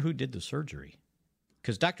cart. I wonder who did the surgery.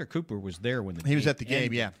 Because Dr. Cooper was there when he was at the game.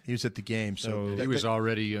 ended. Yeah, he was at the game. So he was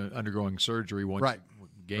already undergoing surgery once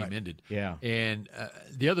the game ended. Yeah. And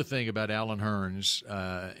the other thing about Alan Hearns,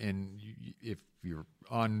 and if you're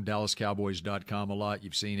on DallasCowboys.com a lot,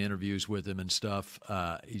 you've seen interviews with him and stuff.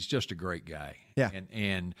 He's just a great guy. Yeah.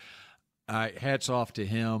 And hats off to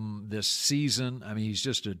him this season. I mean, he's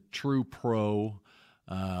just a true pro.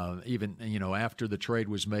 Even, after the trade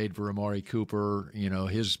was made for Amari Cooper,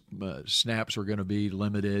 his snaps are going to be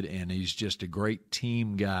limited, and he's just a great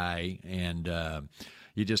team guy. And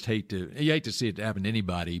you just hate to see it happen to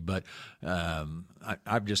anybody. But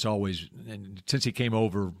I've just always, and since he came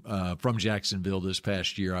over from Jacksonville this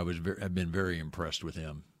past year, I've been very impressed with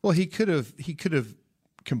him. Well, he could have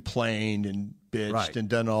complained and bitched and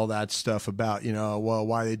done all that stuff about,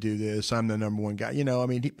 why they do this. I'm the number one guy,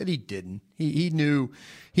 but he didn't. He knew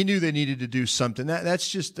they needed to do something. That's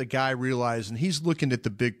just a guy realizing he's looking at the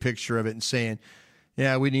big picture of it and saying,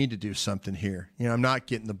 yeah, we need to do something here. I'm not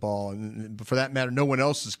getting the ball. And for that matter, no one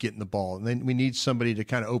else is getting the ball. And then we need somebody to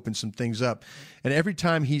kind of open some things up. And every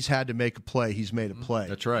time he's had to make a play, he's made a play.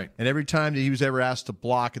 That's right. And every time that he was ever asked to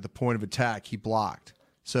block at the point of attack, he blocked.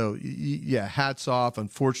 So, yeah, hats off.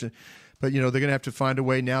 Unfortunate. But, they're going to have to find a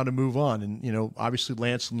way now to move on. And, obviously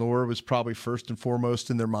Lance Lenoir was probably first and foremost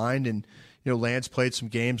in their mind. And, Lance played some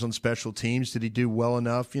games on special teams. Did he do well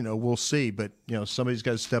enough? We'll see. But, somebody's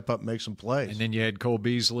got to step up and make some plays. And then you had Cole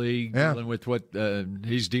Beasley dealing with what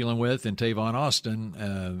he's dealing with, and Tavon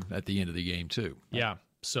Austin at the end of the game, too. Yeah.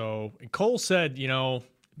 So Cole said,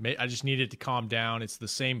 I just needed to calm down. It's the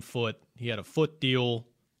same foot. He had a foot deal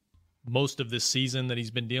most of this season that he's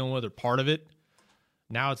been dealing with, or part of it.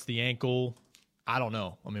 Now it's the ankle. I don't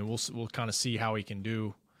know. I mean, we'll kind of see how he can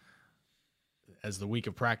do as the week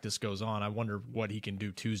of practice goes on. I wonder what he can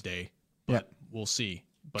do Tuesday. But we'll see.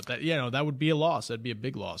 But that would be a loss. That'd be a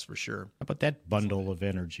big loss for sure. How about that bundle of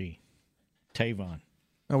energy, Tavon?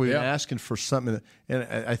 No, we've been asking for something, and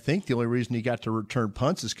I think the only reason he got to return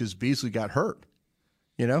punts is because Beasley got hurt.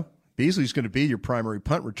 Beasley's going to be your primary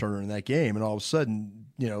punt returner in that game, and all of a sudden,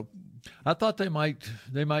 I thought they might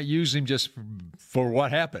use him just for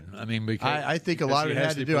what happened. I mean, because I think a lot of it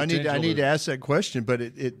had to do. I need to ask that question, but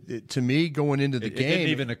it to me going into the game, it didn't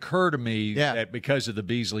even occur to me that because of the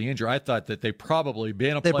Beasley injury, I thought that they probably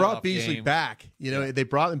been a playoff game. They brought Beasley back. They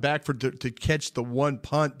brought him back to catch the one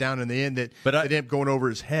punt down in the end that ended up going over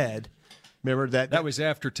his head. Remember that? That was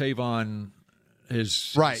after Tavon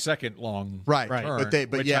his second long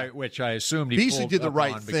turn, which I assumed he Beasley pulled did the up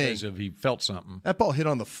right on thing because he felt something. That ball hit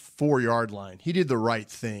on the 4-yard line. He did the right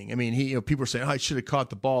thing. I mean, people are saying, I should have caught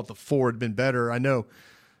the ball at the 4. It'd been better. I know.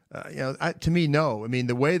 To me, no. I mean,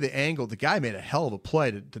 the way the angle, the guy made a hell of a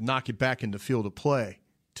play to knock it back into field of play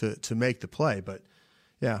to make the play. But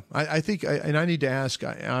yeah, I think, and I need to ask.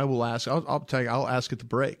 I will ask. I'll tell you. I'll ask at the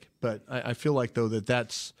break. But I feel like though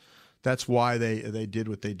that's why they did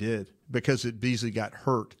what they did, because Beasley got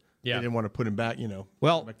hurt. Yeah. They didn't want to put him back.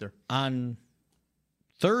 Well, back there. On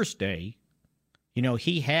Thursday,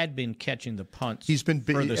 he had been catching the punts. He's been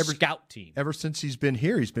for the scout team ever since he's been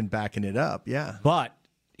here. He's been backing it up. Yeah, but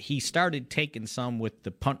he started taking some with the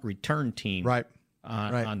punt return team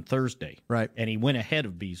on Thursday. Right. And he went ahead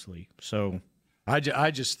of Beasley. So I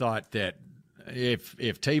just thought that if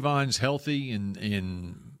Tavon's healthy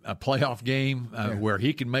in a playoff game where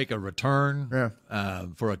he can make a return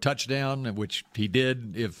for a touchdown, which he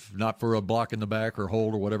did, if not for a block in the back or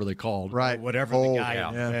hold or whatever they called. Right. Whatever the guy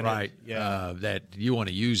invented. Right. Yeah. That you want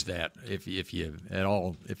to use that if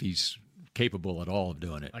he's capable at all of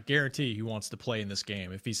doing it. I guarantee he wants to play in this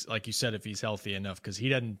game if he's, like you said, if he's healthy enough, because he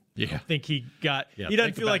doesn't think he got. Yeah, he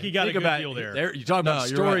doesn't feel like he got a good deal there. You're talking about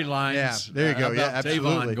storylines. Yeah, there you go. About absolutely.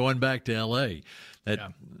 Tavon going back to L.A.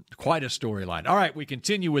 Quite a storyline. All right, we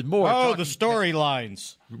continue with more. The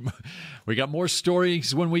storylines. We got more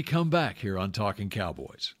stories when we come back here on Talking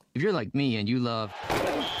Cowboys. If you're like me and you love...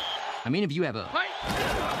 if you have a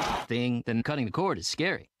thing, then cutting the cord is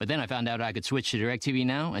scary. But then I found out I could switch to DirecTV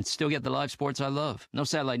Now and still get the live sports I love. No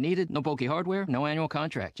satellite needed, no bulky hardware, no annual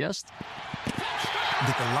contract, just...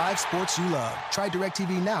 Get the live sports you love. Try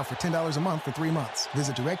DirecTV Now for $10 a month for 3 months.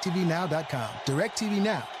 Visit DirecTVNow.com. DirecTV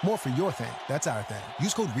Now. More for your thing. That's our thing.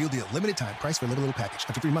 Use code REALDEAL. Limited time. Price for little package.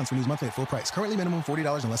 After 3 months, renews monthly at full price. Currently minimum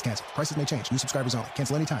 $40 unless canceled. Prices may change. New subscribers only.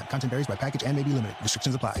 Cancel anytime. Content varies by package and may be limited.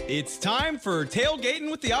 Restrictions apply. It's time for tailgating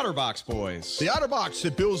with the OtterBox boys. The OtterBox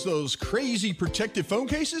that builds those crazy protective phone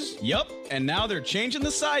cases? Yep. And now they're changing the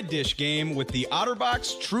side dish game with the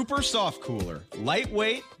OtterBox Trooper Soft Cooler.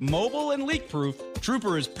 Lightweight, mobile, and leak-proof,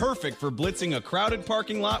 Trooper is perfect for blitzing a crowded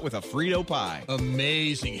parking lot with a Frito pie.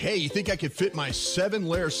 Amazing. Hey, you think I could fit my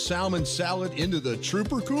 7-layer salmon salad into the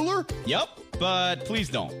Trooper cooler? Yep, but please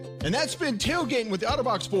don't. And that's been Tailgating with the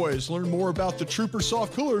OtterBox boys. Learn more about the Trooper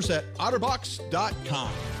soft coolers at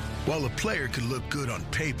OtterBox.com. While a player can look good on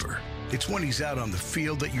paper, it's when he's out on the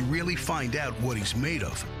field that you really find out what he's made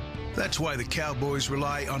of. That's why the Cowboys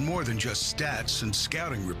rely on more than just stats and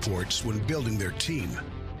scouting reports when building their team.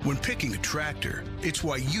 When picking a tractor, it's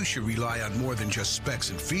why you should rely on more than just specs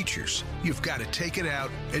and features. You've got to take it out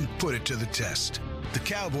and put it to the test. The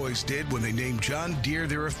Cowboys did when they named John Deere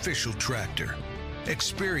their official tractor.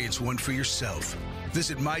 Experience one for yourself.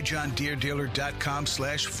 Visit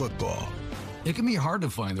myjohndeeredealer.com/football. It can be hard to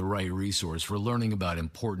find the right resource for learning about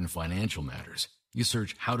important financial matters. You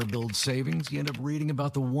search how to build savings, you end up reading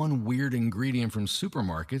about the one weird ingredient from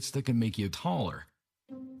supermarkets that can make you taller.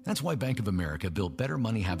 That's why Bank of America built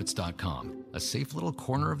BetterMoneyHabits.com, a safe little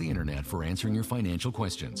corner of the internet for answering your financial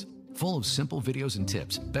questions. Full of simple videos and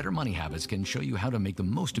tips, Better Money Habits can show you how to make the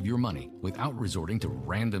most of your money without resorting to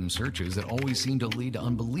random searches that always seem to lead to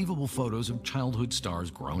unbelievable photos of childhood stars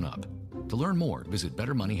grown up. To learn more, visit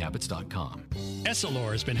BetterMoneyHabits.com.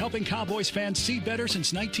 Essilor has been helping Cowboys fans see better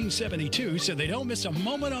since 1972 so they don't miss a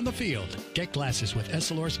moment on the field. Get glasses with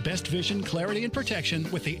Essilor's best vision, clarity, and protection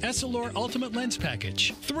with the Essilor Ultimate Lens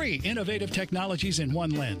Package. 3 innovative technologies in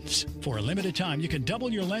one lens. For a limited time, you can double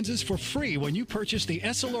your lenses for free when you purchase the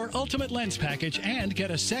Essilor Ultimate Lens Package and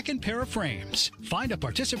get a second pair of frames. Find a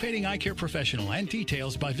participating eye care professional and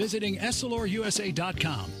details by visiting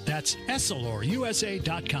EssilorUSA.com. That's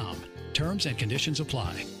EssilorUSA.com. Terms and conditions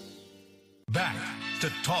apply. Back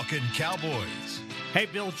to Talking Cowboys. Hey,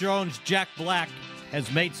 Bill Jones, Jack Black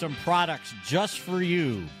has made some products just for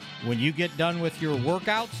you. When you get done with your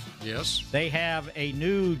workouts, yes, they have a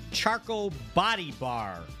new charcoal body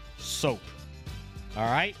bar soap. All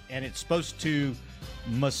right? And it's supposed to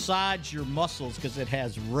massage your muscles because it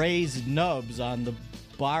has raised nubs on the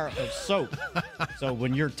bar of soap. So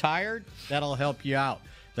when you're tired, that'll help you out.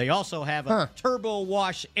 They also have a Turbo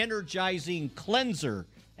Wash energizing cleanser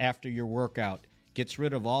after your workout. Gets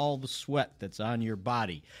rid of all the sweat that's on your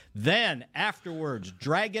body. Then, afterwards,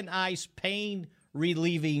 Dragon Ice pain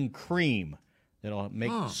relieving cream. That'll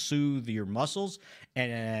make soothe your muscles.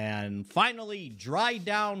 And finally, dry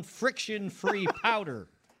down friction-free powder.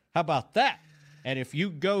 How about that? And if you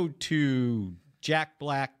go to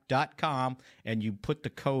jackblack.com and you put the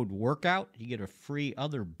code WORKOUT, you get a free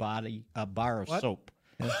other bar of soap.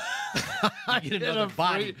 You get another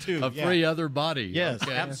body, too. Free other body. Yes,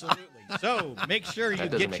 okay. absolutely. So make sure you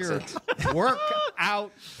That doesn't get make your sense.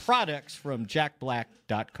 workout products from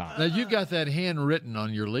jackblack.com. Now, you got that handwritten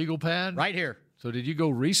on your legal pad? Right here. So did you go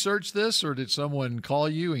research this, or did someone call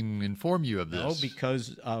you and inform you of this? No,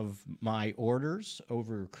 because of my orders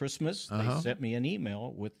over Christmas, they sent me an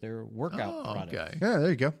email with their workout products. Okay. Yeah, there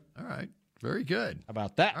you go. All right. Very good. How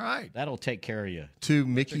about that? All right. That'll take care of you. To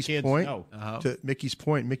Mickey's point, know.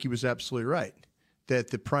 Mickey was absolutely right that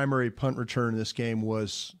the primary punt return in this game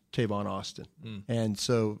was Tavon Austin. And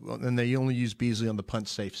they only use Beasley on the punt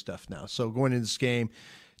safe stuff now. So going into this game,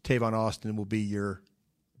 Tavon Austin will be your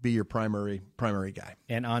primary guy.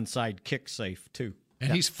 And onside kick safe, too.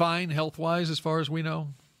 And he's fine health-wise as far as we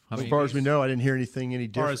know? As far as we know, I didn't hear anything any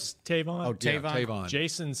As far different. as Tavon? Oh, Tavon. Yeah, Tavon.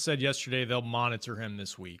 Jason said yesterday they'll monitor him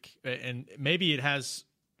this week. And maybe it has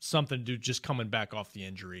something to do just coming back off the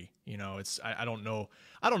injury. You know, I don't know.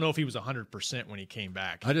 I don't know if he was 100% when he came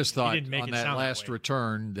back. I just thought He didn't make on it that sound last way.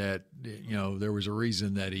 return that, there was a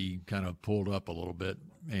reason that he kind of pulled up a little bit.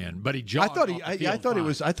 But he jogged off the field I thought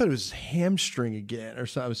it was hamstring again or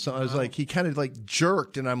something. I was like, he kind of like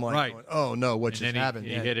jerked, and I'm like, Right. going, oh no, what And just then happened?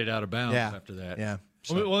 he hit it out of bounds after that. Yeah.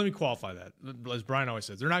 Let me qualify that. As Brian always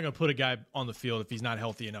says, they're not going to put a guy on the field if he's not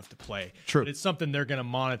healthy enough to play. True. But it's something they're going to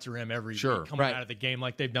monitor him every week coming out of the game,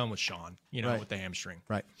 like they've done with Sean, with the hamstring.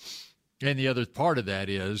 Right. And the other part of that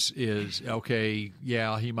is okay,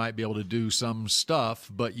 yeah, he might be able to do some stuff,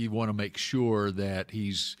 but you want to make sure that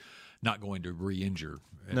he's not going to re-injure.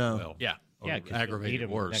 No. Well, Yeah. Yeah, 'cause aggravate you'll need it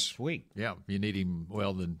him worse next week. Yeah, you need him.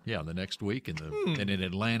 Well, then, the next week, and in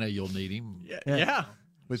Atlanta, you'll need him. Yeah.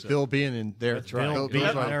 With Bill being in there. That's right. Bill's Being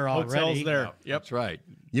right. there already. Hotel's there. Yep. That's right.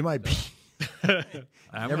 You might be.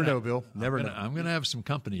 Never know, Bill. Never know. I'm going to have some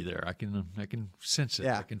company there. I can sense it.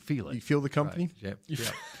 Yeah. I can feel it. You feel the company? Right.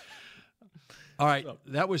 Yep. All right.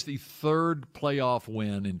 That was the third playoff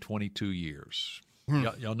win in 22 years.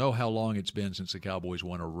 Y'all know how long it's been since the Cowboys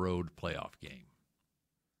won a road playoff game.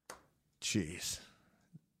 Jeez.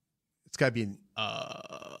 It's got to be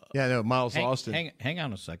Miles Austin. Hang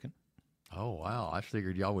on a second. Oh, wow. I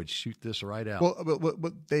figured y'all would shoot this right out. Well,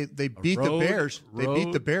 but they beat the Bears. They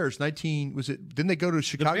beat the Bears. 19 was it? Didn't they go to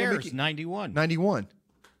Chicago? The Bears, 91. 91.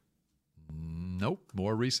 Nope.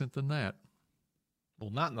 More recent than that. Well,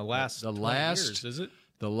 not in the last 20 years, is it?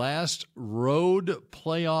 The last road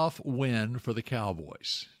playoff win for the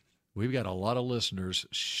Cowboys. We've got a lot of listeners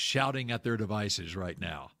shouting at their devices right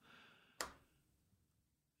now.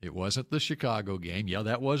 It wasn't the Chicago game. Yeah,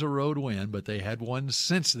 that was a road win, but they had one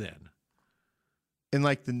since then. In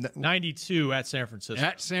like the 92 at San Francisco.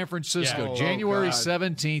 At San Francisco, Yeah. January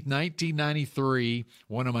 17th, 1993,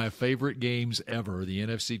 one of my favorite games ever, the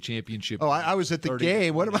NFC Championship. Oh, I was at the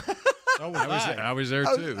game. What am I? I was there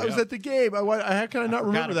too. I was at the game. How can I not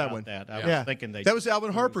remember that one? I was thinking that was the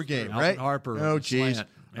Alvin Harper game, right? Alvin Harper. Oh, jeez. Slant.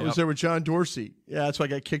 I was there with John Dorsey. Yeah, that's why I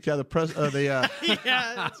got kicked out of the press. Yeah,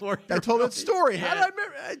 that's where I told that story. How did I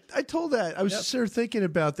remember? I told that. I was just there thinking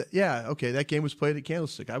about that. Yeah, okay. That game was played at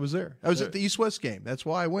Candlestick. I was there. I was at the East-West game. That's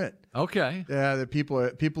why I went. Okay. Yeah, the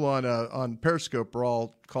people on Periscope are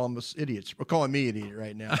all calling us idiots. We're calling me idiot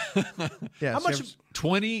right now. Yeah. How much?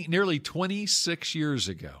 Nearly 26 years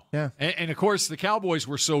ago. Yeah. And of course, the Cowboys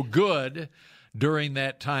were so good during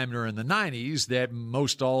that time during the 90s that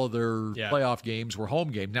most all of their playoff games were home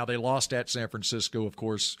games. Now, they lost at San Francisco, of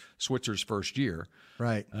course, Switzer's first year.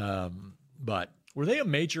 Right. But were they a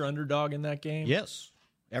major underdog in that game? Yes.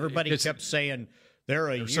 Everybody kept saying they're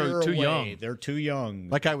a year too away. young. They're too young.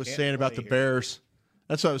 Like I was saying about the Bears.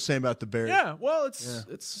 That's what I was saying about the Bears. Yeah, well, it's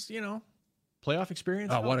playoff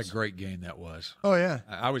experience. what a great game that was. Oh, yeah.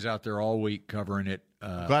 I was out there all week covering it.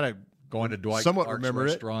 Glad I going to Dwight somewhat Clark's remember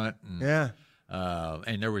restaurant. It. Yeah.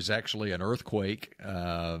 And there was actually an earthquake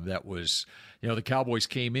that was, the Cowboys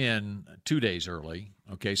came in 2 days early.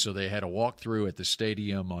 Okay, so they had a walkthrough at the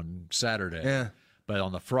stadium on Saturday. Yeah. But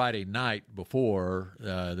on the Friday night before,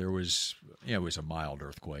 there was, it was a mild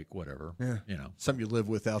earthquake, whatever. Yeah. Something you live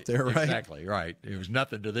with out there, right? Exactly, right. It was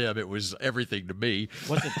nothing to them. It was everything to me.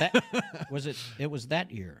 Was it that? It was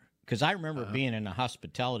that year. Because I remember being in a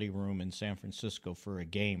hospitality room in San Francisco for a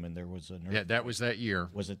game, and there was an earthquake. Yeah, that was that year.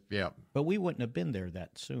 Was it? Yeah. But we wouldn't have been there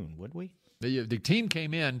that soon, would we? The team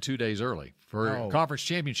came in 2 days early. For a conference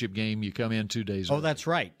championship game, you come in 2 days early. Oh, that's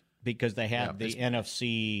right. Because they had the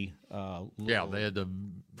NFC they had the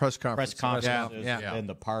press conference. And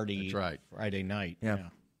the party that's right. Friday night. Yeah.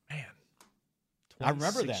 Man. I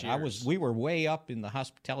remember that. Years. We were way up in the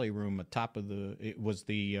hospitality room atop of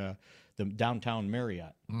the downtown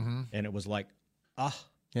Marriott. Mm-hmm. And it was like,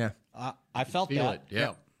 yeah. I felt Feel that. it.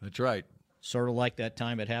 Yeah, that's right. Sort of like that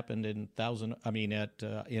time it happened in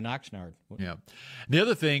Oxnard. Yeah. The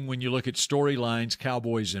other thing, when you look at storylines,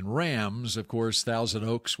 Cowboys and Rams, of course, Thousand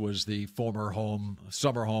Oaks was the former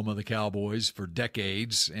summer home of the Cowboys for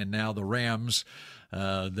decades, and now the Rams,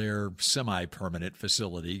 their semi-permanent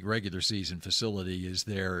facility, regular season facility, is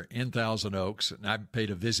there in Thousand Oaks. And I paid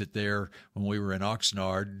a visit there when we were in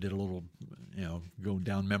Oxnard, did a little, go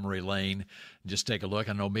down memory lane, just take a look.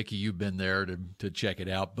 I know, Mickey, you've been there to check it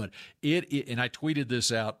out. But and I tweeted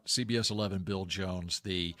this out, CBS 11, Bill Jones,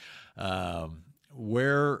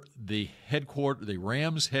 where the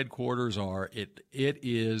Rams headquarters are, it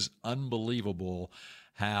is unbelievable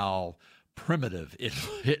how primitive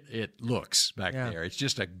it looks back there. It's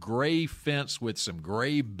just a gray fence with some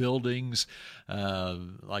gray buildings,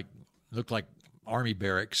 look like Army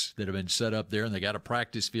barracks that have been set up there, and they got a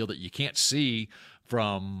practice field that you can't see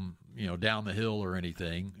from down the hill or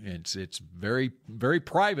anything. It's very, very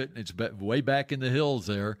private. It's way back in the hills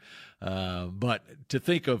there, but to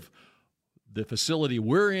think of the facility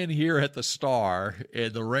we're in here at the Star,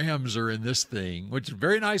 and the Rams are in this thing, which is a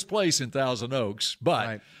very nice place in Thousand Oaks, but.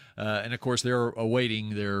 Right. And, of course, they're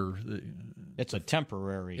awaiting It's a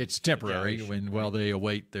temporary. It's temporary while they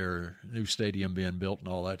await their new stadium being built and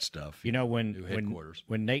all that stuff. When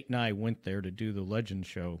Nate and I went there to do the Legend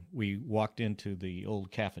Show, we walked into the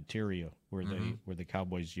old cafeteria where the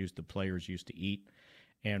Cowboys the players used to eat,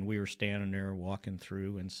 and we were standing there walking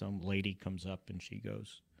through, and some lady comes up and she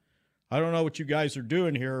goes, "I don't know what you guys are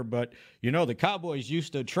doing here, but, the Cowboys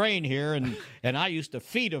used to train here, and I used to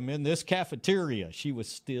feed them in this cafeteria." She was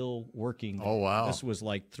still working. Oh, wow. This was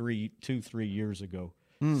like 3 years ago.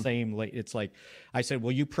 Same late. It's like, I said,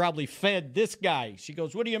 "Well, you probably fed this guy." She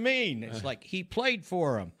goes, "What do you mean?" It's like, "He played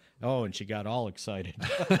for him." Oh, and she got all excited.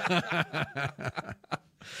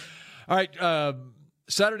 All right,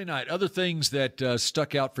 Saturday night, other things that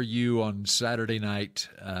stuck out for you on Saturday night.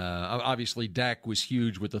 Obviously, Dak was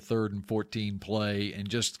huge with the 3rd and 14 play and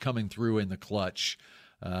just coming through in the clutch.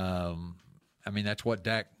 That's what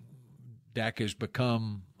Dak has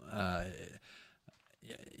become.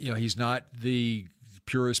 He's not the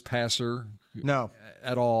purest passer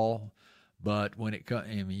at all. But when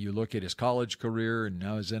you look at his college career and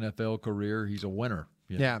now his NFL career, he's a winner.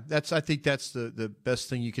 Yeah, I think that's the best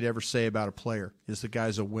thing you could ever say about a player is the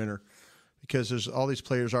guy's a winner, because all these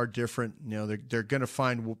players are different. They're going to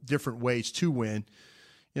find different ways to win.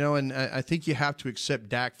 And I think you have to accept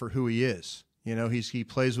Dak for who he is. He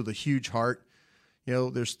plays with a huge heart.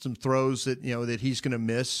 There's some throws that that he's going to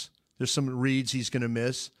miss. There's some reads he's going to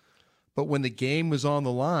miss. But when the game was on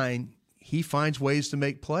the line, he finds ways to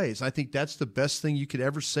make plays. I think that's the best thing you could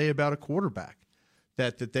ever say about a quarterback,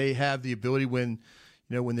 that they have the ability when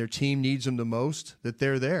their team needs them the most, that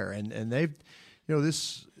they're there. And they've, it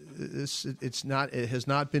has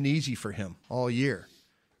not been easy for him all year.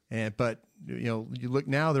 But you look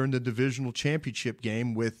now, they're in the divisional championship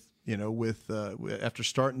game after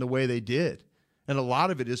starting the way they did. And a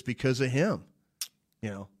lot of it is because of him,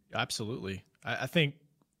 Absolutely. I think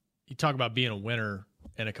you talk about being a winner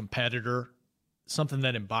and a competitor. Something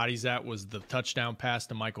that embodies that was the touchdown pass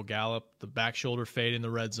to Michael Gallup, the back shoulder fade in the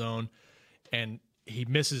red zone. And he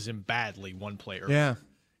misses him badly one play early. Yeah.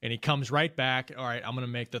 And he comes right back. All right, I'm going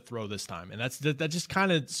to make the throw this time. And that just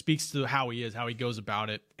kind of speaks to how he is, how he goes about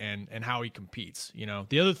it, and how he competes.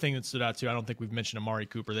 The other thing that stood out too, I don't think we've mentioned Amari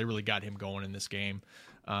Cooper. They really got him going in this game.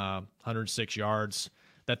 106 yards.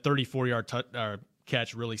 That 34-yard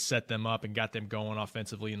catch really set them up and got them going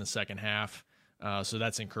offensively in the second half. So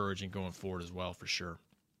that's encouraging going forward as well, for sure.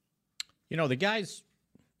 The guys,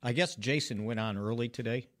 I guess Jason went on early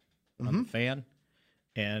today on the Fan.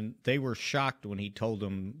 And they were shocked when he told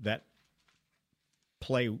them that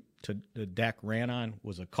play Dak ran on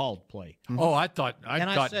was a called play. Oh, I thought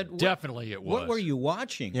said, definitely it was. What were you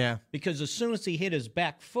watching? Yeah. Because as soon as he hit his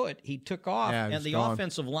back foot, he took off, and the gone.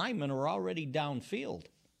 offensive linemen were already downfield.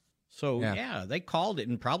 So, they called it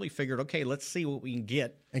and probably figured, okay, let's see what we can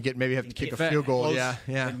get. And maybe have to kick a field goal.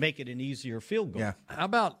 And make it an easier field goal. Yeah. How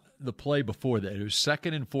about the play before that? It was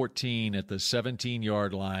 2nd and 14 at the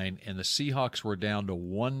 17-yard line, and the Seahawks were down to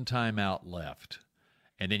one timeout left.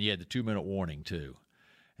 And then you had the 2-minute warning, too.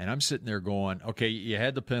 And I'm sitting there going, okay, you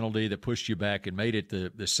had the penalty that pushed you back and made it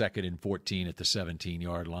the 2nd and 14 at the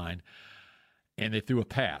 17-yard line. And they threw a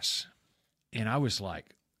pass. And I was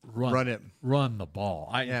like, run the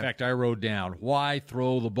ball. In fact, I wrote down, why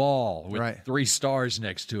throw the ball with 3 stars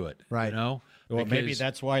next to it? Right. Well, maybe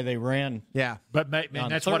that's why they ran. Yeah, but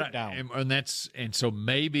that's what down. And so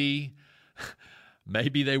maybe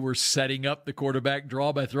they were setting up the quarterback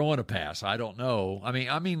draw by throwing a pass. I don't know. I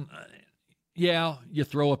mean, Yeah, you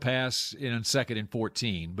throw a pass in 2nd and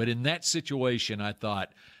 14. But in that situation, I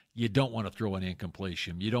thought you don't want to throw an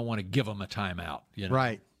incompletion. You don't want to give them a timeout. You know?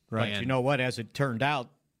 Right. But you know what? As it turned out,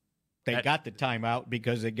 they got the timeout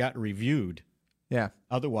because it got reviewed. Yeah.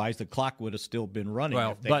 Otherwise, the clock would have still been running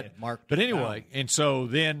if they had marked But it anyway, down. and so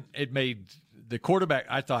then it made the quarterback.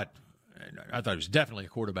 I thought it was definitely a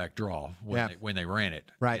quarterback draw when they ran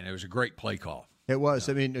it. Right. And it was a great play call. It was.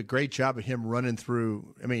 I mean, a great job of him running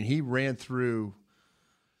through. I mean, he ran through,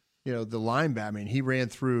 the linebacker. I mean, he ran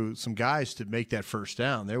through some guys to make that first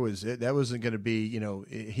down. That wasn't going to be,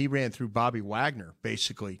 he ran through Bobby Wagner,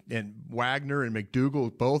 basically. And Wagner and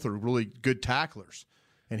McDougal both are really good tacklers.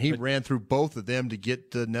 And he ran through both of them to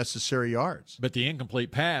get the necessary yards. But the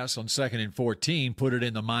incomplete pass on 2nd and 14 put it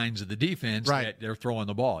in the minds of the defense that they're throwing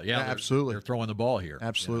the ball. Yeah, absolutely. They're throwing the ball here.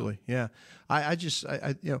 Absolutely, yeah. I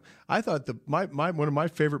thought one of my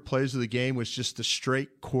favorite plays of the game was just the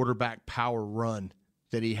straight quarterback power run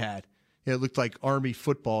that he had. It looked like Army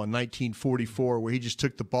football in 1944, where he just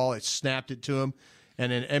took the ball, it snapped it to him,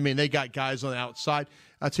 and then they got guys on the outside.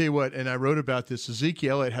 I'll tell you what, and I wrote about this.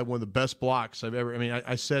 Ezekiel Elliott had one of the best blocks I've ever. I mean,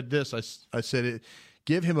 I said this. I said,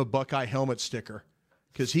 give him a Buckeye helmet sticker,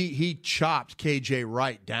 because he chopped KJ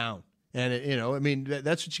Wright down, and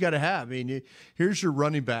that's what you got to have. I mean, here's your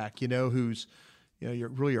running back, who's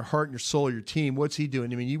your heart and your soul of your team. What's he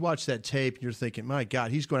doing? I mean, you watch that tape and you're thinking, my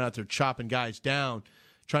God, he's going out there chopping guys down,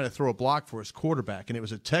 trying to throw a block for his quarterback, and it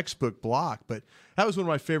was a textbook block. But that was one of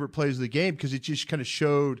my favorite plays of the game, because it just kind of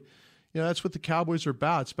showed. That's what the Cowboys are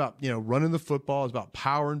about. It's about, running the football. It's about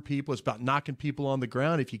powering people. It's about knocking people on the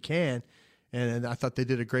ground if you can. And I thought they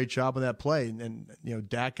did a great job on that play. And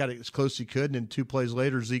Dak got it as close as he could. And then 2 plays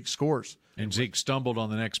later, Zeke scores. And Zeke stumbled on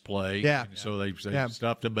the next play. Yeah. So they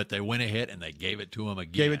stopped him, but they went ahead and they gave it to him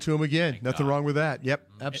again. Gave it to him again. Nothing wrong with that. Yep,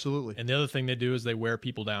 absolutely. And the other thing they do is they wear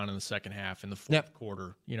people down in the second half, in the fourth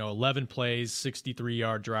quarter. 11 plays,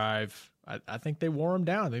 63-yard drive. I think they wore them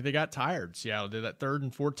down. I think they got tired. Seattle did that 3rd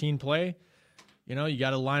and 14 play. You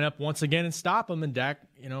got to line up once again and stop him, and Dak,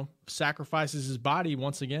 sacrifices his body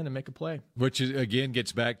once again to make a play. Which, again,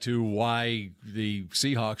 gets back to why the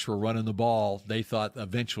Seahawks were running the ball. They thought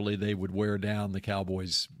eventually they would wear down the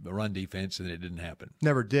Cowboys' run defense, and it didn't happen.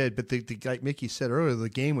 Never did, but like Mickey said earlier, the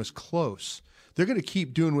game was close. They're going to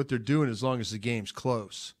keep doing what they're doing as long as the game's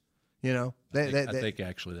close. I think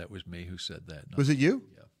actually that was me who said that. Was it you?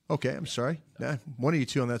 Yeah. Okay, I'm sorry. Nah, one of you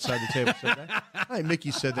two on that side of the table said that. I think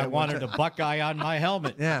Mickey said that. I wanted a Buckeye on my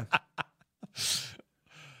helmet. Yeah.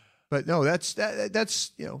 But no, that's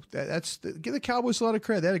give the Cowboys a lot of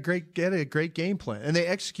credit. They had a great game plan, and they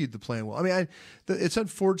executed the plan well. I mean, it's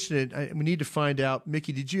unfortunate. We need to find out.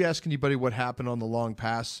 Mickey, did you ask anybody what happened on the long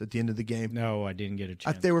pass at the end of the game? No, I didn't get a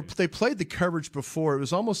chance. They played the coverage before. It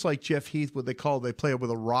was almost like Jeff Heath, what they play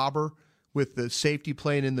with a robber, with the safety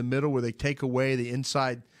playing in the middle, where they take away the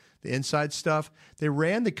inside stuff. They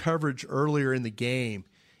ran the coverage earlier in the game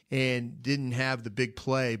and didn't have the big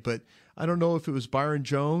play, but I don't know if it was Byron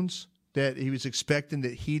Jones that he was expecting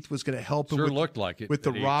that Heath was going to help him. Sure looked like it. With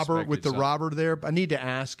the robber there. I need to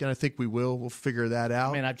ask, and I think we will. We'll figure that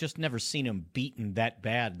out. I mean, I've just never seen him beaten that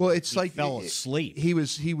bad. Well, it's like he fell asleep. He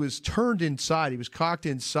was turned inside. He was cocked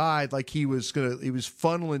inside like he was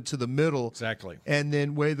funneling to the middle. Exactly. And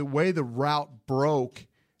then the way the route broke,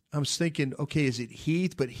 I was thinking, okay, is it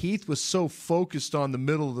Heath? But Heath was so focused on the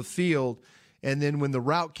middle of the field, and then when the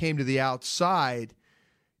route came to the outside,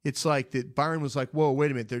 it's like that Byron was like, whoa, wait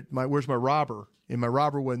a minute, where's my robber? And my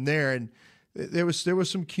robber wasn't there. And there was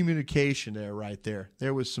some communication there right there.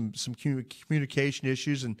 There was some communication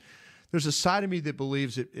issues. And there's a side of me that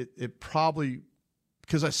believes it probably,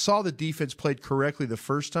 because I saw the defense played correctly the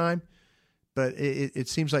first time, but it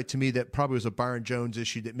seems like to me that probably was a Byron Jones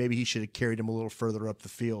issue, that maybe he should have carried him a little further up the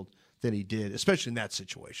field than he did, especially in that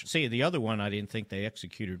situation. See, the other one I didn't think they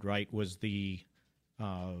executed right was the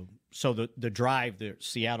drive that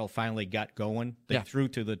Seattle finally got going. They threw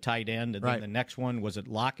to the tight end, and then the next one, was it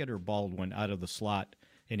Lockett or Baldwin out of the slot,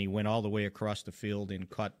 and he went all the way across the field and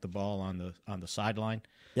caught the ball on the sideline.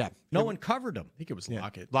 Yeah. No one covered him. I think it was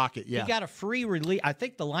Lockett. Lockett, yeah. He got a free release. I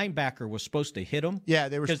think the linebacker was supposed to hit him. Yeah,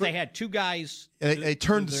 they were, because they had two guys. They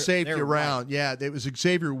turned the safety around. Right. Yeah, it was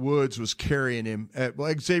Xavier Woods was carrying him.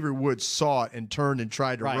 Xavier Woods saw it and turned and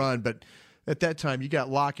tried to run, but at that time you got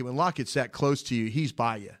Lockett. When Lockett's that close to you, he's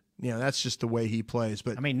by you. That's just the way he plays.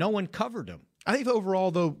 But I mean, no one covered him. I think overall,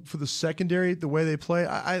 though, for the secondary, the way they play,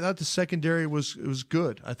 I thought the secondary was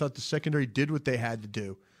good. I thought the secondary did what they had to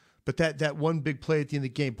do. But that one big play at the end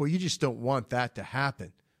of the game, boy, you just don't want that to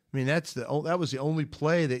happen. I mean, that was the only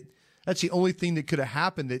play that's the only thing that could have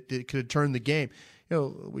happened that could have turned the game.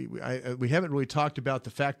 we haven't really talked about the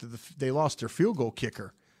fact that they lost their field goal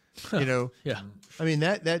kicker. Yeah. I mean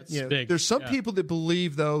that big. There's some people that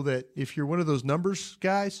believe though that if you're one of those numbers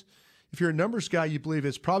guys, if you're a numbers guy, you believe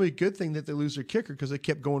it's probably a good thing that they lose their kicker because they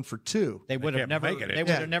kept going for 2. They would have never. They would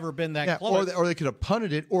have never been that close. Or they could have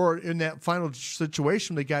punted it. Or in that final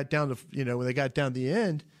situation, they got down to when they got down to the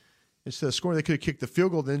end, instead of scoring, they could have kicked the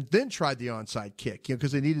field goal, then tried the onside kick,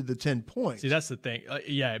 because they needed the 10 points. See, that's the thing.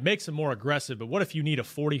 It makes them more aggressive. But what if you need a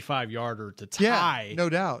 45-yarder to tie? No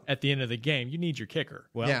doubt. At the end of the game, you need your kicker.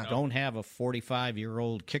 Well, don't have a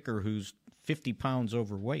 45-year-old kicker who's 50 pounds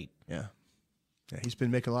overweight. Yeah, he's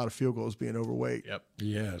been making a lot of field goals being overweight. Yep.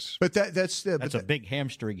 Yes. But that's a big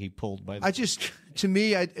hamstring he pulled. By the way. To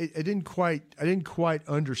me, I didn't quite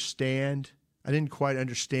understand.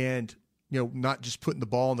 Not just putting the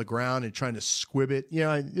ball on the ground and trying to squib it.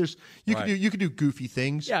 You could do goofy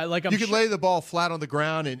things. Yeah, like you could lay the ball flat on the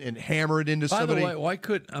ground and hammer it into somebody. By the way, why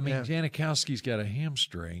couldn't Janikowski's got a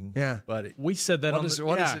hamstring? Yeah, but we said that.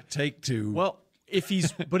 What does it take to? Well, if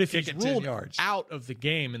he's ruled 10 yards out of the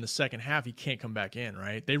game in the second half, he can't come back in.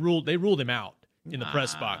 Right? They ruled him out in the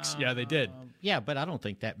press box. Yeah, they did. Yeah, but I don't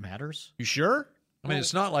think that matters. You sure? I mean,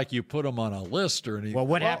 it's not like you put them on a list or anything. Well,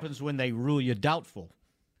 what happens when they rule you doubtful?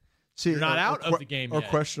 See, you're not out of the game or yet.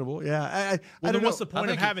 Questionable. Yeah, I don't know. What's the point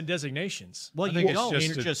of having designations? Well, you're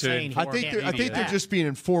just saying. I think they're just being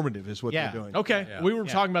informative, is what they're doing. Okay, we were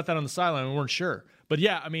talking about that on the sideline. We weren't sure, but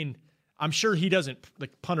I mean, I'm sure the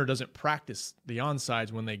punter doesn't practice the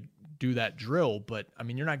onsides when they do that drill. But I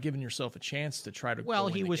mean, you're not giving yourself a chance to try to. Well,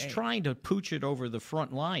 he was trying to pooch it over the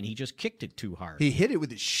front line. He just kicked it too hard. He hit it with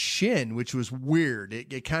his shin, which was weird.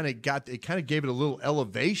 It kind of gave it a little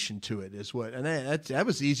elevation to it, is what, and that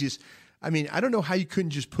was the easiest. I mean, I don't know how you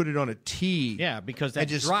couldn't just put it on a tee. Yeah, because that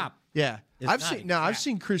drop. Yeah, I've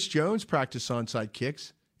seen Chris Jones practice onside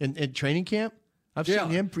kicks in training camp. I've seen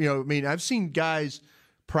him. I've seen guys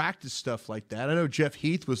practice stuff like that. I know Jeff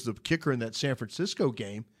Heath was the kicker in that San Francisco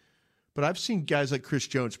game, but I've seen guys like Chris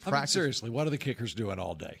Jones practice. Seriously, what are the kickers doing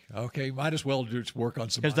all day? Okay, might as well just work on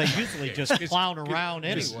some. Because they usually just clown around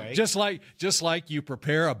anyway. Just like you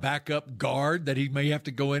prepare a backup guard that he may have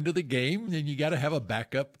to go into the game, then you got to have a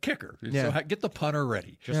backup kicker. Yeah. So get the punter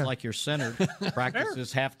ready. Just like your center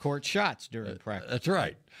practices half-court shots during practice. That's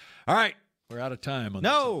right. All right. We're out of time on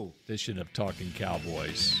this edition of Talking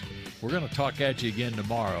Cowboys. We're going to talk at you again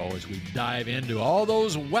tomorrow as we dive into all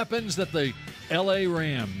those weapons that the L.A.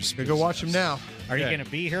 Rams go watch them now. Are you going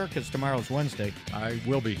to be here? Because tomorrow's Wednesday. I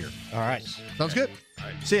will be here. All right. Sounds good. All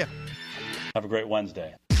right. See ya. Have a great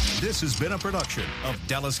Wednesday. This has been a production of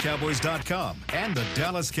DallasCowboys.com and the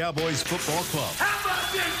Dallas Cowboys Football Club. How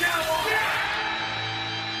about this, Cowboys?